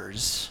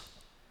others,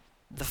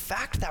 the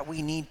fact that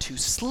we need to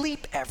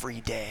sleep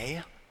every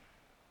day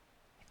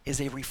is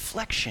a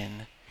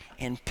reflection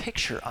and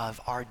picture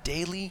of our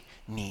daily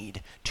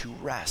need to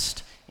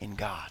rest in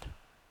God.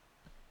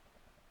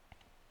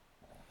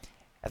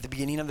 At the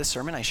beginning of the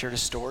sermon, I shared a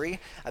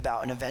story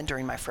about an event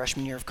during my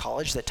freshman year of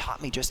college that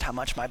taught me just how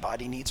much my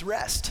body needs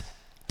rest.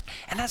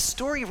 And that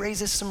story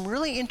raises some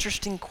really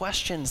interesting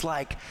questions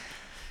like,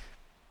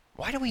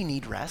 why do we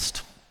need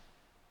rest?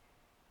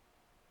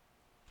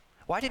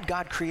 Why did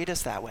God create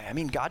us that way? I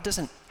mean, God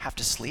doesn't have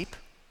to sleep.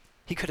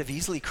 He could have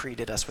easily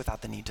created us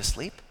without the need to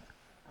sleep.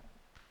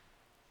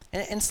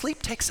 And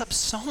sleep takes up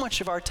so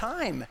much of our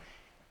time.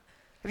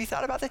 Have you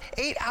thought about that?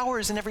 8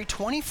 hours in every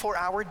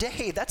 24-hour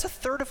day. That's a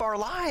third of our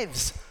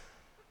lives.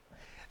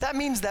 That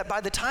means that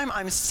by the time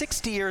I'm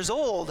 60 years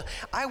old,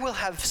 I will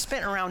have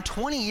spent around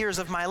 20 years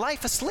of my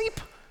life asleep.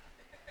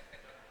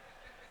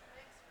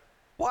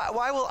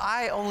 Why will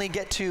I only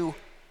get to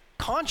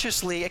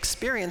consciously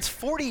experience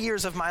 40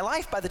 years of my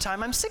life by the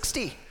time I'm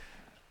 60?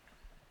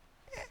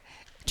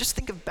 Just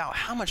think about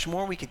how much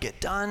more we could get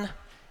done,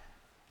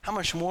 how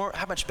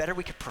much better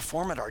we could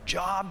perform at our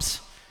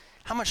jobs,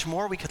 how much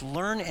more we could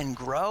learn and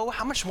grow,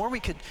 how much more we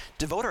could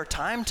devote our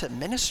time to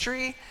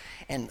ministry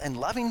and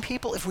loving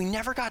people if we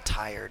never got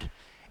tired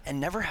and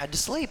never had to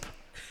sleep.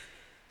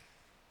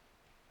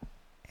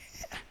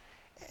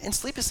 And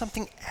sleep is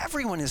something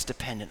everyone is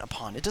dependent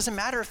upon. It doesn't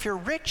matter if you're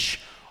rich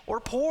or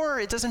poor.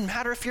 It doesn't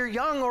matter if you're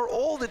young or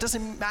old. It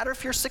doesn't matter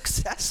if you're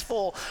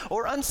successful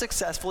or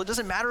unsuccessful. It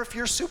doesn't matter if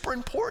you're super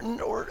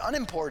important or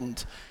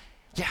unimportant.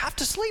 You have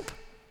to sleep.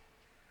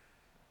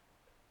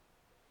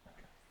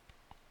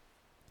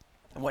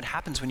 And what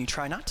happens when you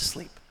try not to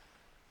sleep?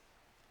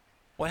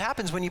 What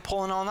happens when you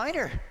pull an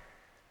all-nighter?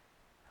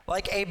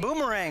 Like a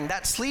boomerang,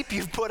 that sleep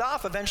you've put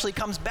off eventually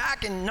comes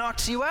back and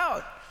knocks you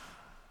out.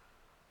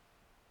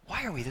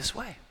 Why are we this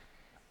way?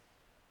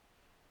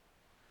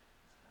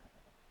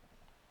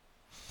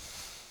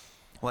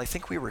 Well, I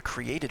think we were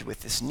created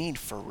with this need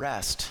for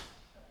rest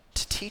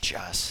to teach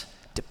us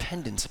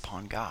dependence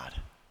upon God.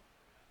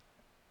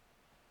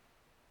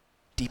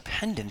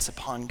 Dependence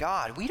upon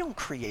God. We don't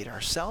create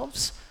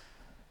ourselves.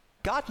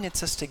 God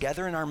knits us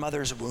together in our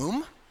mother's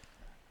womb,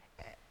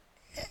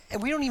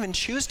 and we don't even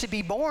choose to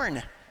be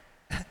born.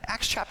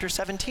 Acts chapter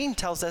 17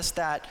 tells us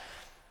that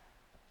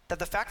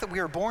the fact that we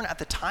were born at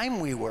the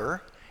time we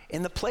were,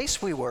 in the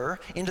place we were,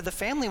 into the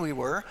family we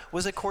were,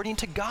 was according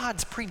to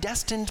God's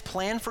predestined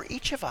plan for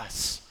each of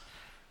us.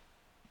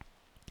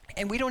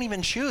 And we don't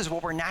even choose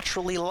what we're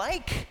naturally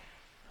like.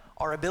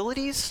 Our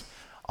abilities,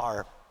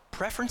 our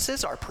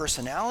preferences, our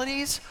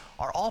personalities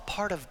are all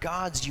part of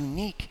God's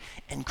unique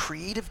and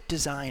creative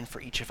design for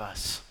each of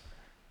us.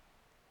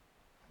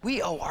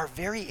 We owe our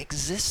very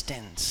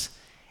existence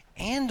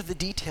and the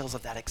details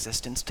of that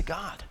existence to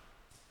God.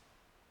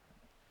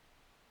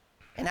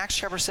 And Acts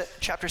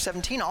chapter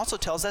 17 also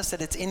tells us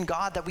that it's in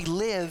God that we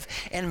live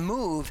and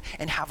move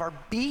and have our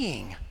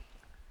being.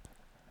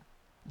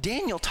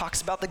 Daniel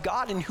talks about the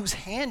God in whose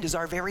hand is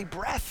our very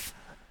breath.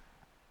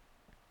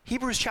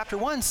 Hebrews chapter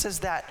 1 says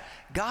that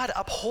God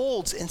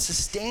upholds and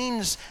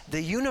sustains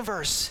the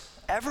universe,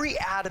 every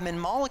atom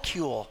and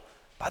molecule,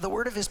 by the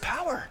word of his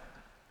power.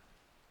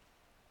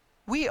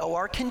 We owe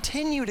our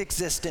continued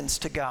existence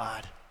to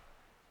God.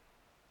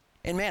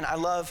 And man, I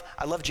love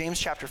James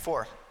chapter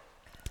 4.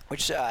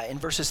 Which in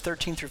verses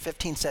 13 through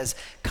 15 says,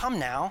 "Come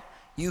now,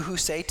 you who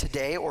say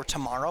today or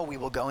tomorrow we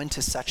will go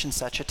into such and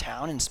such a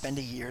town and spend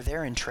a year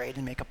there and trade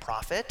and make a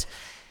profit,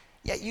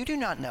 yet you do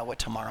not know what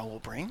tomorrow will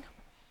bring.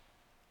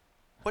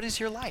 What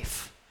is your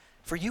life?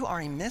 For you are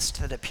a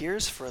mist that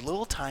appears for a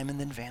little time and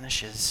then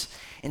vanishes.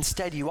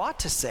 Instead, you ought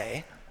to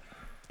say,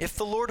 if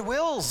the Lord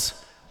wills,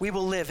 we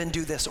will live and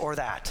do this or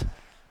that."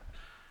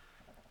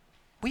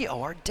 We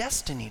owe our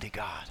destiny to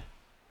God.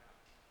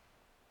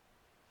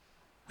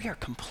 We are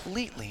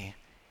completely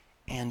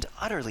and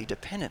utterly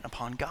dependent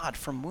upon God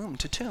from womb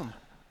to tomb.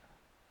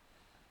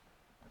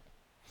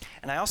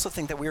 And I also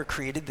think that we were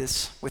created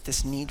with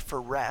this need for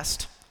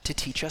rest to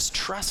teach us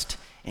trust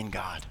in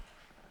God.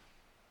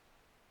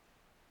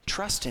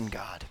 Trust in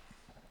God.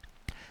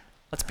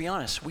 Let's be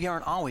honest, we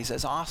aren't always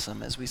as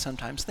awesome as we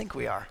sometimes think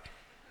we are.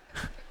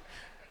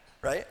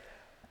 Right?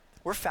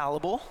 We're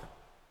fallible,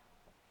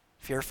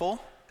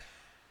 fearful,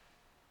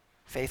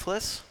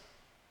 faithless,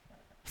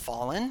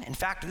 fallen. In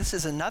fact, this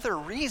is another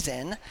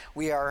reason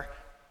we are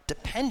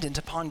dependent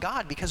upon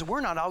God, because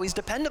we're not always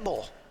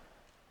dependable,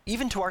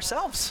 even to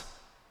ourselves.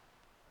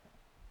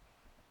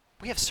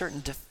 we have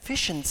certain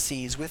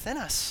deficiencies within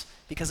us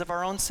because of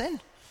our own sin.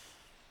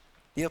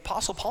 The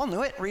Apostle Paul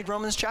knew it. Read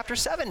Romans chapter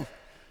 7.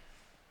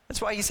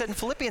 That's why he said in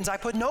Philippians, I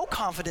put no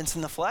confidence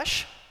in the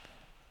flesh.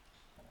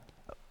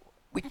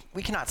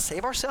 We cannot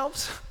save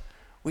ourselves.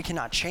 We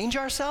cannot change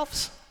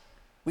ourselves.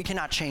 We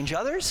cannot change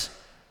others.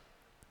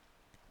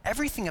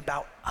 Everything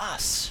about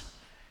us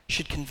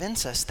should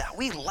convince us that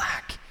we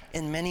lack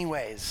in many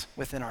ways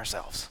within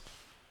ourselves.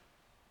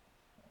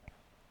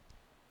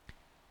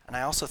 And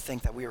I also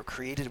think that we were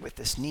created with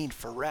this need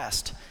for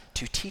rest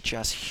to teach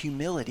us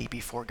humility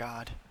before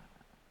God.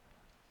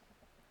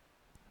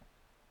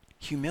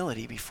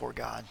 Humility before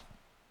God.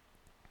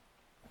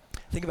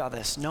 Think about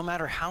this. No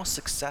matter how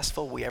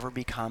successful we ever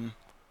become,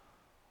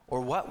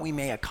 or what we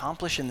may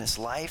accomplish in this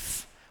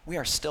life, we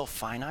are still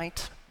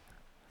finite.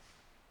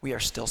 We are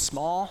still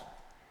small.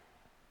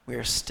 We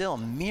are still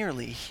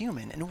merely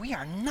human, and we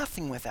are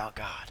nothing without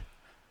God.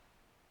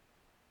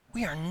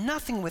 We are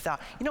nothing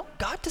without,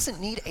 God doesn't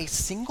need a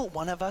single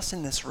one of us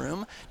in this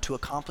room to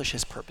accomplish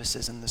his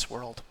purposes in this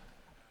world.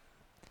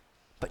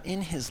 But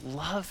in his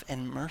love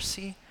and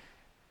mercy,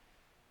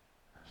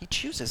 he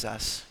chooses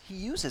us. He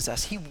uses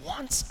us. He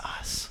wants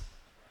us.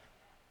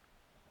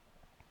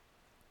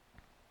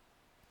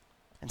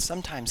 And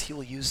sometimes he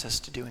will use us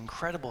to do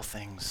incredible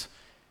things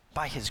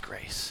by his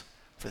grace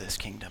for this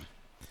kingdom.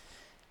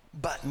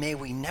 But may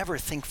we never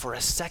think for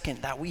a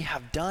second that we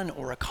have done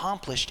or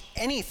accomplished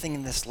anything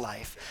in this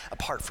life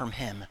apart from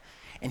him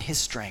and his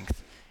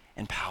strength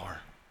and power.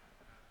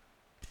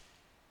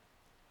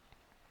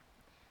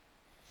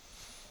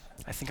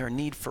 I think our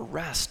need for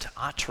rest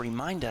ought to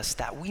remind us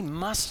that we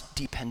must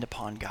depend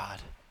upon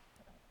God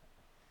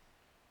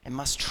and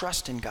must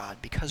trust in God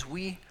because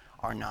we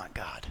are not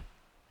God.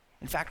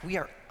 In fact, we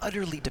are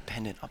utterly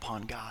dependent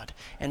upon God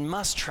and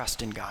must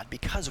trust in God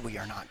because we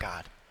are not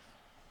God.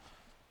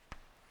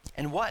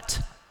 And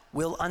what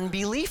will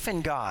unbelief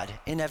in God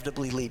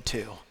inevitably lead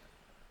to?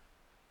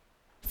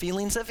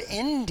 Feelings of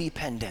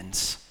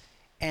independence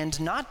and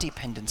not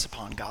dependence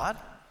upon God.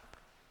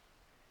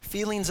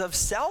 Feelings of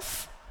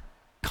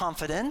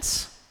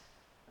self-confidence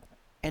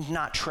and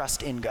not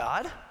trust in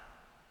God.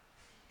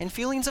 And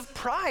feelings of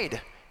pride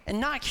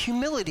and not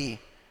humility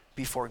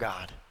before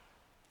God.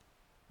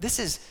 This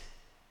is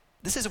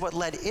what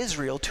led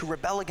Israel to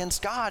rebel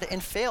against God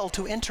and fail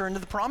to enter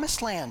into the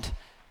promised land.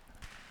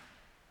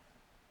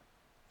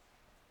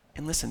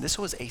 And listen, this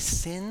was a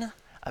sin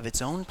of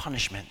its own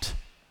punishment.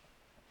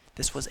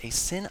 This was a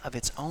sin of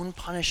its own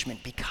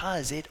punishment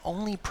because it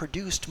only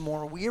produced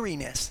more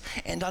weariness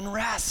and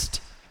unrest.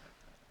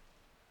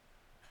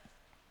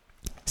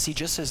 See,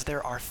 just as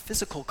there are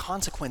physical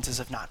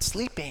consequences of not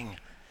sleeping,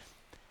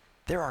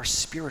 there are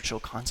spiritual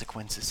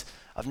consequences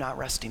of not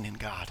resting in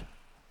God.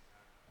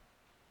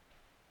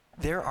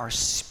 There are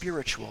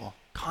spiritual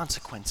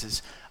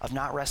consequences of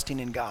not resting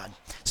in God.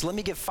 So let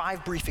me give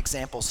 5 brief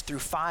examples through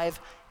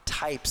 5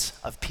 types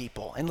of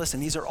people. And listen,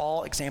 these are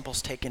all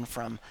examples taken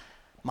from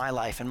my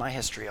life and my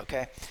history,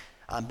 okay?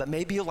 But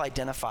maybe you'll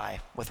identify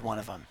with one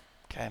of them,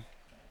 okay?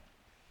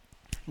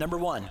 Number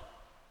 1,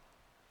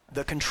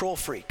 the control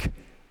freak.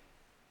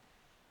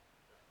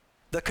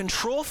 The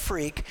control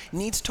freak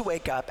needs to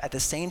wake up at the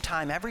same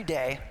time every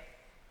day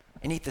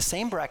and eat the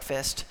same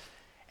breakfast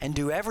and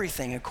do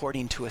everything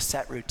according to a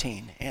set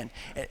routine. And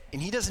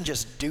he doesn't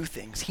just do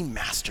things, he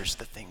masters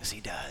the things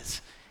he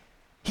does.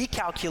 He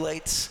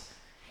calculates,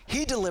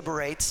 he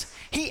deliberates,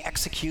 he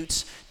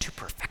executes to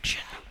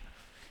perfection,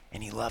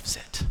 and he loves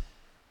it.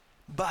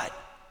 But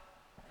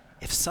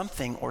if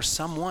something or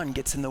someone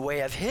gets in the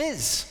way of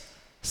his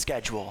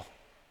schedule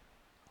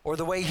or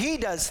the way he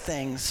does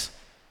things,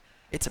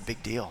 it's a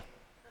big deal.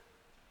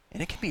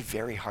 And it can be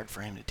very hard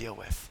for him to deal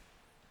with,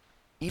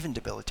 even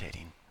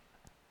debilitating.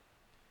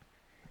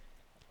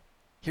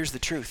 Here's the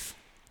truth.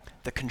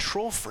 The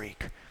control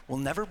freak will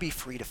never be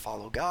free to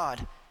follow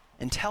God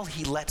until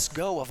he lets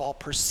go of all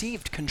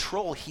perceived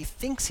control he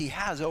thinks he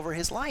has over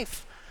his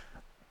life.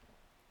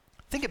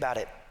 Think about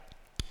it.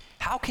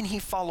 How can he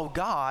follow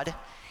God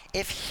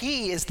if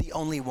he is the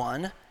only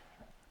one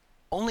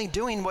only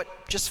doing what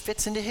just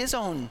fits into his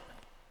own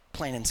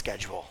plan and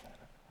schedule?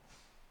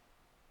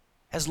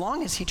 As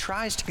long as he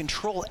tries to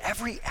control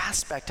every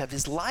aspect of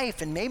his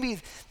life and maybe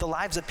the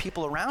lives of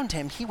people around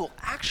him, he will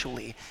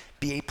actually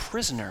be a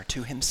prisoner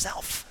to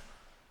himself.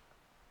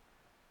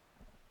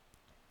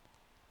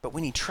 But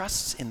when he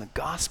trusts in the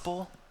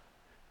gospel,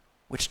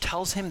 which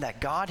tells him that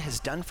God has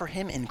done for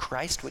him in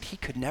Christ what he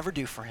could never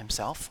do for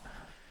himself,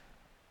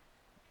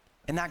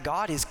 and that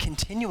God is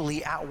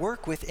continually at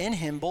work within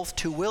him both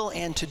to will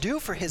and to do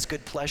for his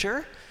good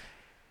pleasure,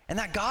 and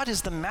that God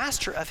is the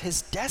master of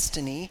his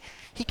destiny,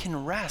 he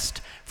can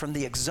rest from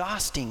the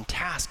exhausting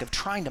task of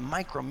trying to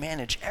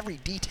micromanage every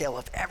detail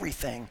of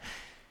everything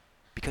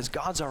because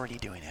God's already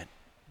doing it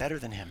better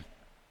than him.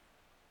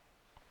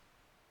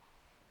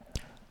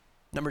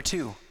 Number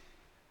 2,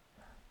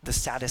 the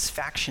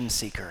satisfaction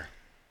seeker.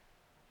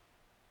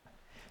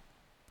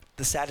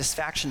 The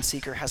satisfaction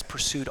seeker has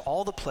pursued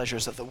all the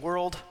pleasures of the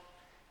world,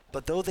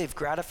 But though they've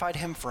gratified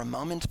him for a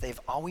moment, they've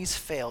always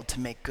failed to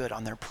make good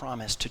on their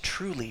promise to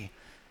truly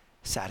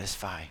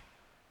satisfy,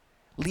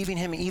 leaving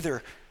him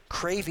either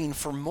craving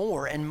for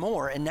more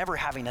and never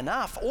having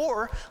enough,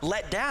 or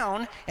let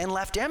down and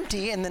left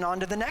empty and then on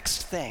to the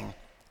next thing,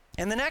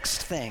 and the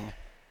next thing,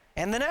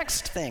 and the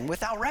next thing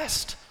without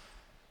rest.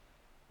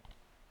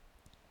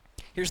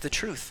 Here's the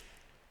truth.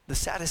 The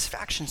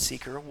satisfaction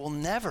seeker will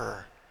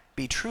never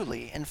be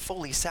truly and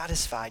fully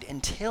satisfied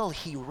until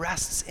he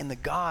rests in the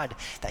God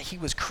that he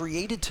was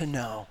created to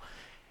know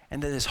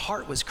and that his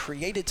heart was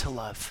created to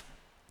love.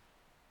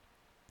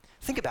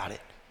 Think about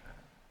it.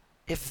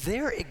 If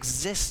there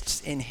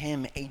exists in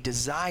him a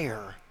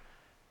desire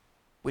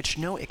which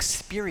no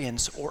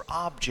experience or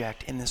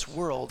object in this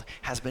world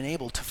has been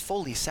able to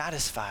fully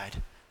satisfy,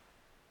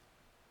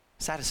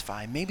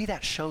 maybe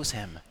that shows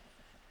him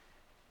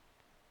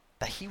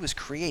that he was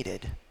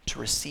created to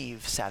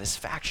receive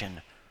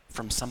satisfaction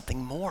from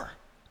something more,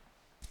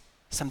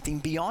 something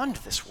beyond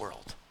this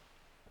world.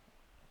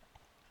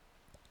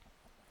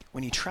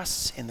 When he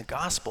trusts in the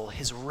gospel,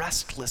 his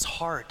restless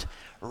heart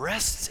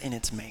rests in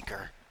its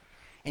maker,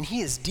 and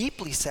he is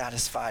deeply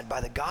satisfied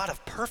by the God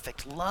of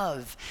perfect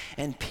love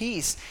and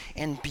peace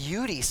and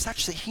beauty,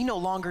 such that he no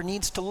longer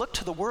needs to look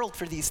to the world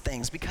for these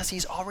things because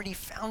he's already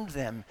found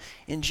them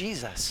in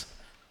Jesus.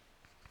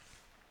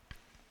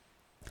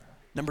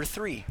 Number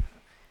 3,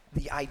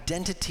 the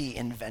identity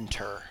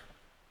inventor.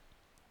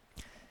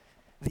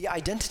 The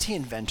identity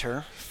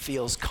inventor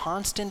feels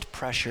constant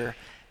pressure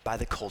by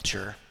the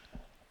culture,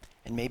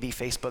 and maybe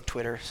Facebook,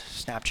 Twitter,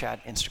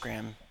 Snapchat,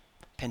 Instagram,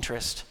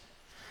 Pinterest,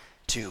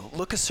 to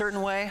look a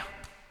certain way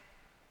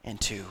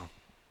and to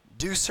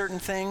do certain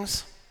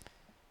things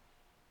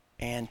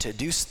and to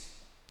do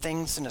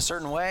things in a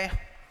certain way.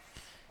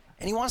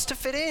 And he wants to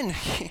fit in.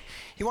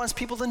 He wants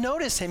people to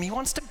notice him. He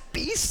wants to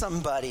be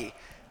somebody.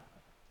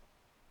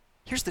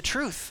 Here's the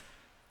truth.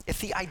 If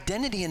the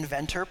identity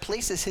inventor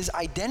places his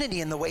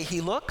identity in the way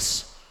he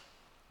looks,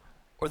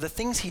 or the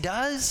things he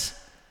does,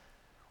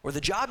 or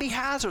the job he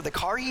has, or the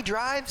car he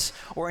drives,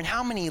 or in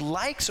how many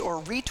likes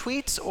or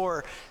retweets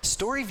or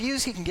story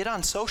views he can get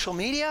on social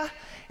media,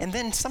 and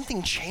then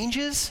something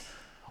changes,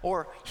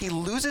 or he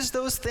loses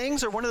those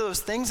things, or one of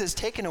those things is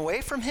taken away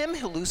from him,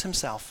 he'll lose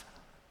himself.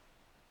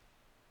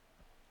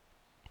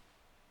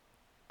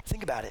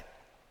 Think about it.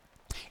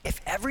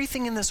 If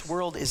everything in this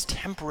world is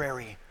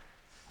temporary,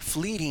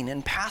 fleeting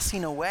and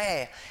passing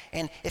away,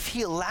 and if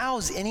he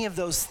allows any of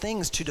those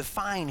things to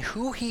define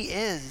who he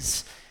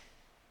is,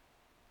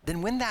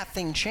 then when that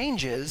thing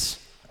changes,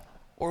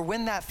 or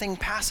when that thing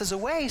passes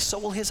away, so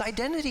will his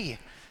identity.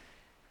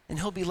 And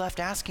he'll be left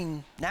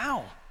asking,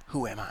 now,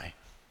 who am I?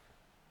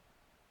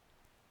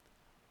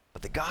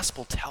 But the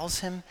gospel tells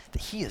him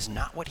that he is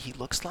not what he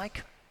looks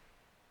like.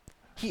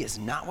 He is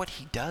not what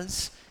he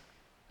does.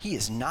 He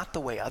is not the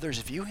way others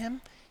view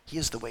him. He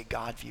is the way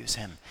God views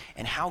him.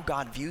 And how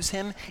God views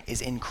him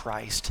is in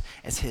Christ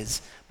as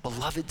his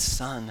beloved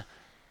son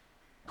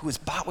who was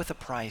bought with a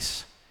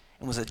price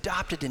and was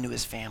adopted into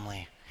his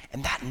family.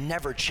 And that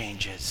never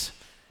changes.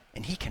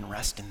 And he can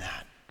rest in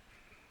that.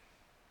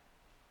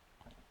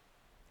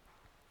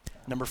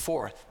 Number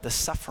 4, the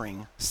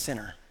suffering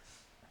sinner.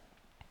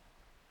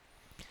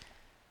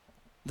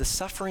 The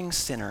suffering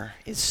sinner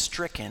is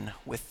stricken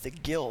with the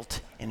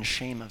guilt and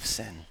shame of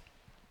sin.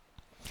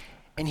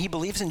 And he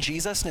believes in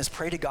Jesus and has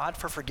prayed to God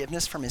for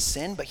forgiveness from his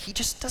sin, but he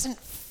just doesn't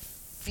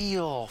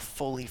feel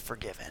fully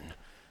forgiven.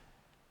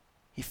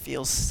 He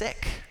feels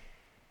sick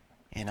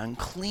and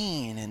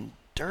unclean and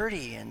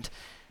dirty, and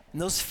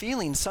those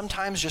feelings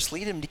sometimes just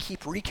lead him to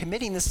keep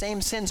recommitting the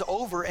same sins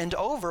over and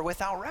over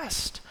without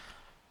rest.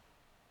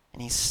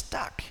 And he's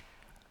stuck.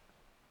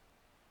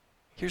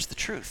 Here's the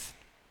truth.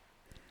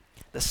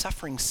 The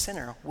suffering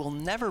sinner will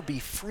never be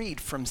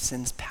freed from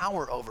sin's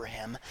power over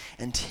him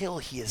until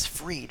he is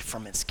freed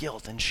from its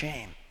guilt and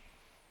shame.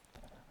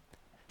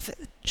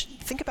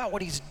 Think about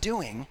what he's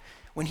doing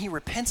when he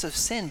repents of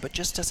sin but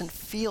just doesn't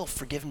feel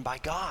forgiven by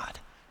God.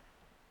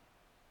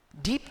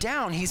 Deep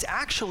down, he's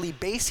actually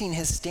basing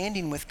his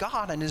standing with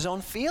God on his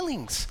own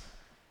feelings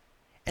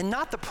and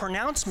not the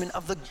pronouncement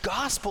of the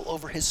gospel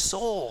over his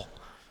soul.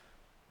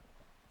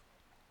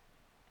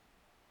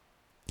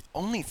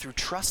 Only through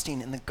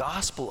trusting in the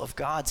gospel of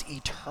God's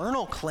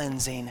eternal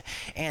cleansing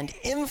and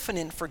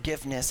infinite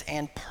forgiveness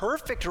and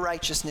perfect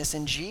righteousness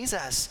in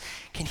Jesus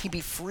can he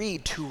be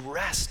freed to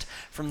rest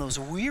from those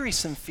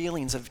wearisome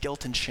feelings of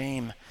guilt and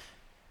shame,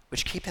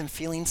 which keep him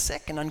feeling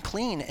sick and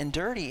unclean and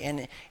dirty,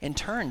 and in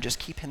turn just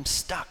keep him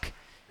stuck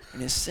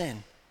in his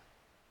sin.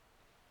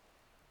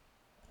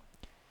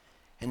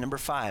 And number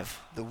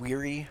 5, the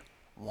weary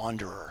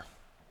wanderer.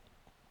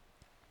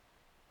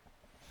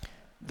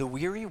 The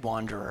weary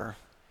wanderer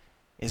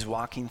is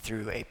walking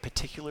through a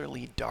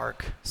particularly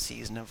dark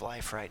season of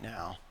life right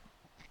now.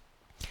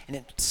 And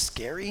it's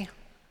scary,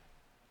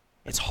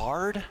 it's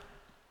hard,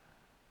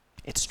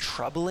 it's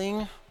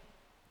troubling,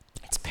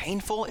 it's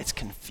painful, it's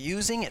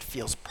confusing, it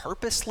feels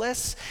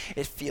purposeless,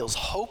 it feels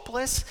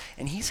hopeless,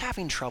 and he's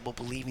having trouble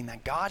believing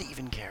that God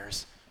even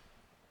cares.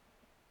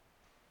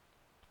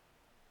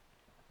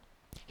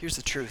 Here's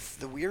the truth.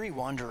 The weary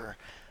wanderer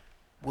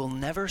will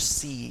never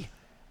see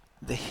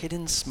the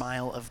hidden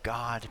smile of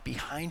God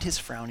behind his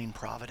frowning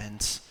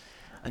providence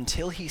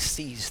until he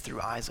sees through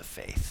eyes of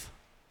faith.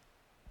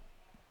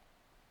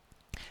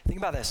 Think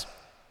about this.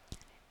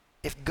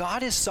 If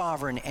God is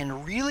sovereign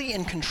and really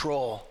in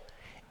control,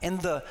 and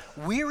the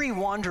weary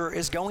wanderer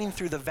is going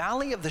through the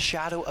valley of the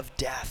shadow of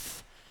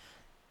death,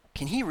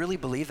 can he really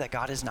believe that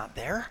God is not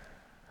there?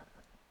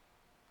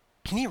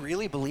 Can he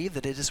really believe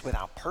that it is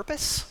without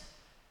purpose?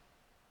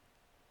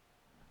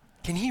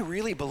 Can he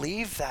really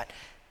believe that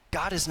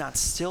God is not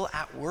still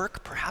at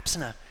work, perhaps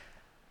in a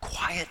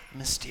quiet,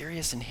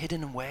 mysterious, and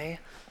hidden way,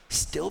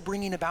 still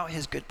bringing about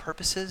his good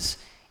purposes,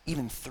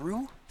 even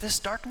through this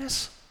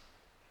darkness?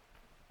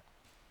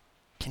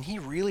 Can he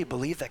really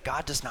believe that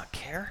God does not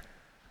care?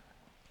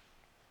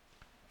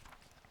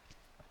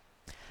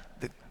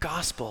 The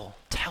gospel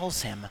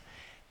tells him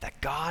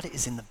that God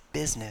is in the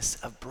business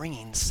of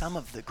bringing some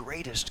of the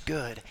greatest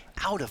good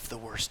out of the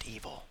worst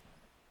evil.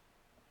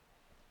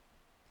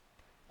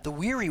 The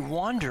weary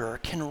wanderer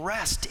can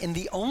rest in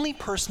the only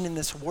person in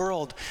this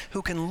world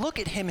who can look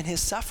at him in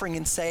his suffering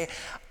and say,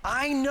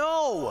 I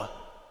know,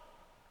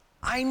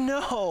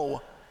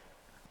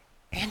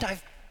 and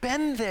I've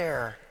been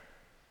there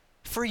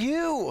for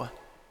you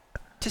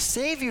to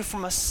save you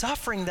from a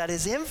suffering that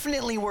is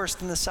infinitely worse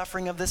than the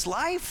suffering of this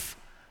life.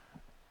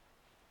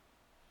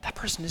 That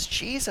person is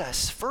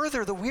Jesus.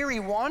 Further, the weary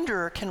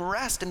wanderer can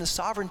rest in the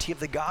sovereignty of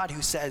the God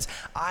who says,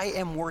 I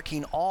am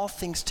working all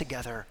things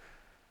together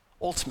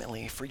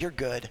ultimately for your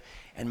good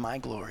and my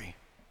glory.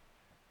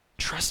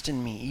 Trust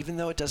in me, even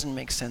though it doesn't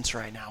make sense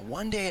right now.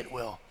 One day it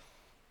will.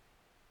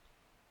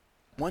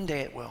 One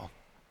day it will.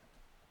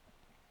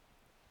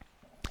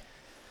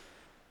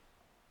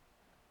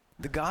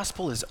 The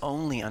gospel is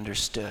only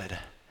understood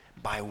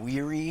by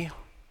weary,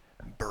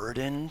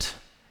 burdened,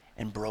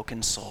 and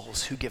broken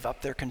souls who give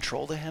up their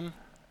control to him,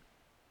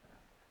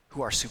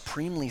 who are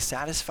supremely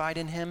satisfied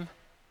in him,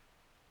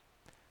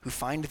 who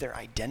find their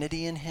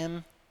identity in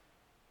him,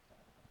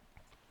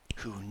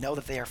 who know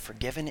that they are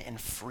forgiven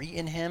and free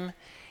in him,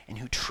 and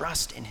who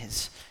trust in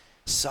his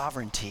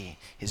sovereignty,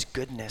 his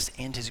goodness,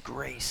 and his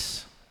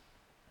grace.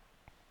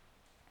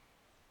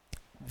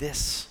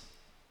 This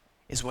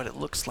is what it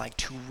looks like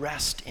to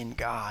rest in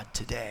God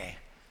today.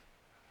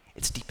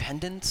 It's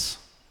dependence,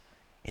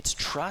 it's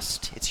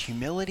trust, it's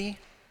humility.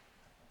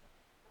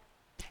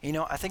 You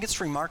know, I think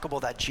it's remarkable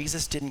that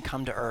Jesus didn't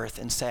come to earth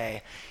and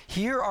say,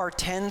 here are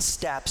 10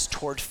 steps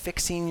toward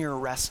fixing your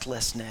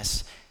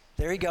restlessness.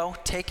 There you go,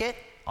 take it.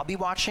 I'll be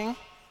watching.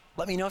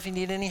 Let me know if you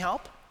need any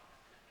help.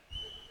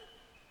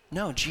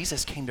 No,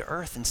 Jesus came to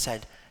earth and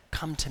said,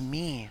 come to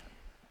me,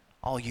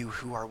 all you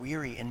who are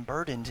weary and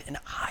burdened, and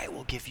I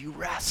will give you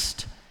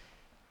rest.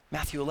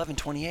 Matthew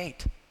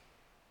 11:28.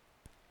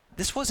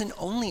 This wasn't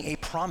only a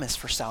promise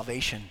for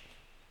salvation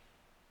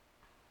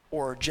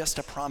or just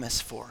a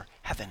promise for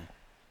heaven.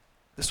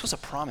 This was a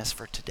promise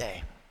for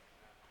today.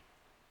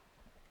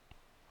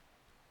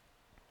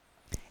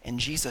 And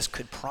Jesus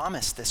could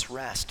promise this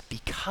rest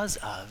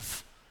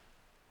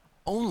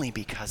only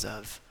because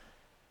of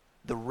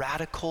the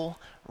radical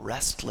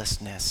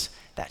restlessness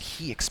that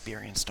he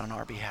experienced on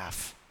our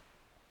behalf.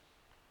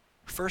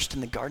 First in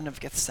the Garden of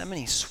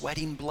Gethsemane,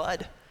 sweating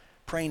blood,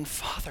 praying,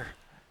 Father,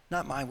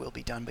 not my will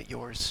be done, but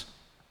yours.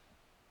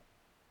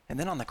 And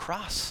then on the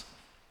cross,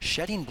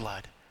 shedding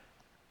blood,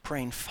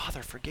 praying,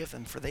 Father, forgive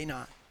them, for they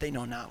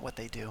know not what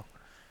they do.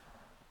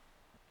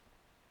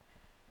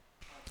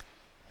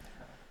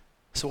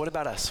 So what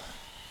about us?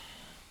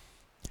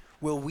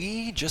 Will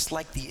we, just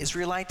like the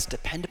Israelites,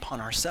 depend upon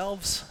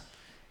ourselves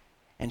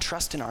and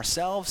trust in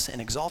ourselves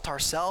and exalt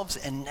ourselves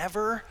and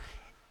never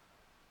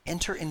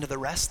enter into the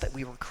rest that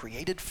we were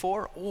created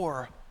for?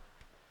 Or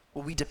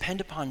will we depend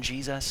upon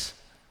Jesus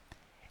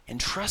and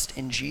trust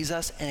in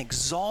Jesus and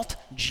exalt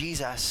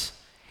Jesus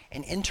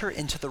and enter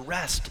into the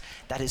rest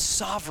that is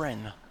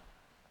sovereign,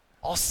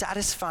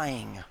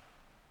 all-satisfying,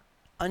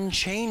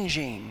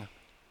 unchanging,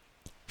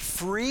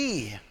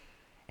 free,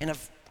 and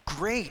of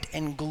great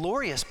and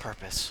glorious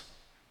purpose?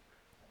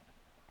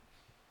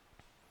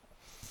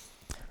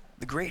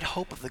 The great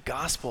hope of the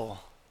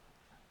gospel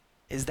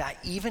is that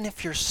even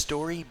if your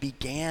story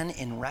began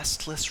in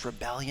restless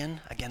rebellion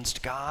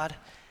against God,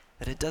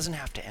 that it doesn't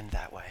have to end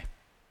that way.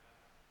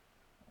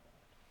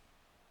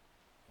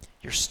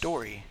 Your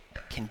story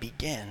can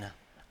begin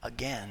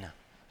again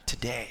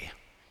today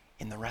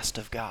in the rest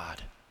of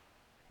God,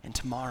 and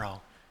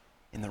tomorrow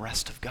in the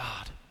rest of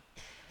God,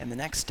 and the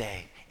next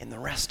day in the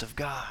rest of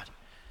God.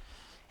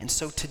 And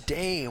so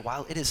today,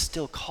 while it is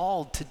still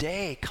called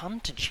today, come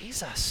to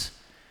Jesus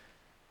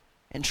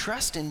and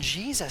trust in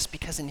Jesus,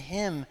 because in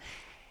him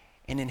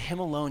and in him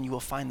alone you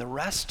will find the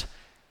rest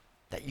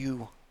that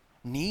you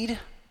need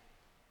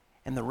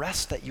and the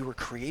rest that you were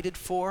created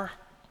for.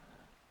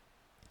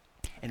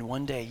 And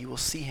one day you will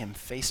see him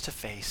face to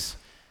face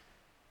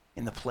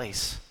in the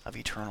place of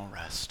eternal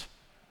rest.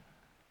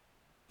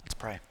 Let's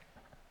pray.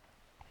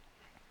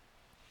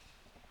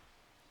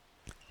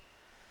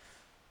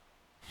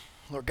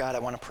 Lord God, I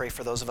want to pray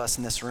for those of us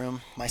in this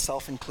room,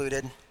 myself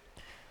included,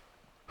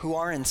 who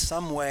are in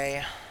some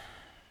way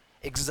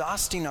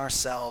exhausting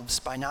ourselves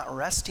by not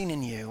resting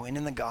in you and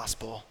in the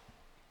gospel.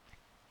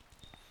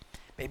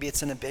 Maybe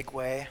it's in a big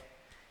way,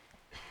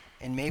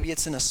 and maybe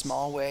it's in a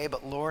small way,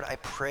 but Lord, I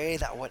pray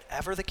that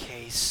whatever the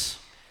case,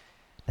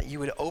 that you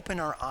would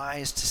open our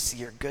eyes to see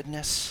your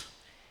goodness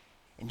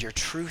and your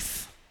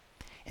truth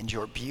and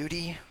your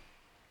beauty,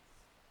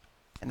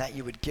 and that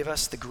you would give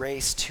us the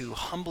grace to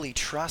humbly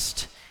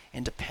trust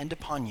and depend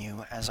upon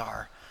you as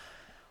our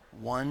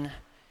one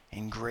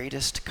and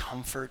greatest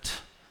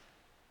comfort,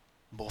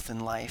 both in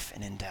life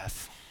and in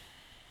death.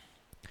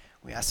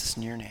 We ask this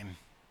in your name.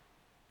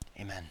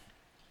 Amen.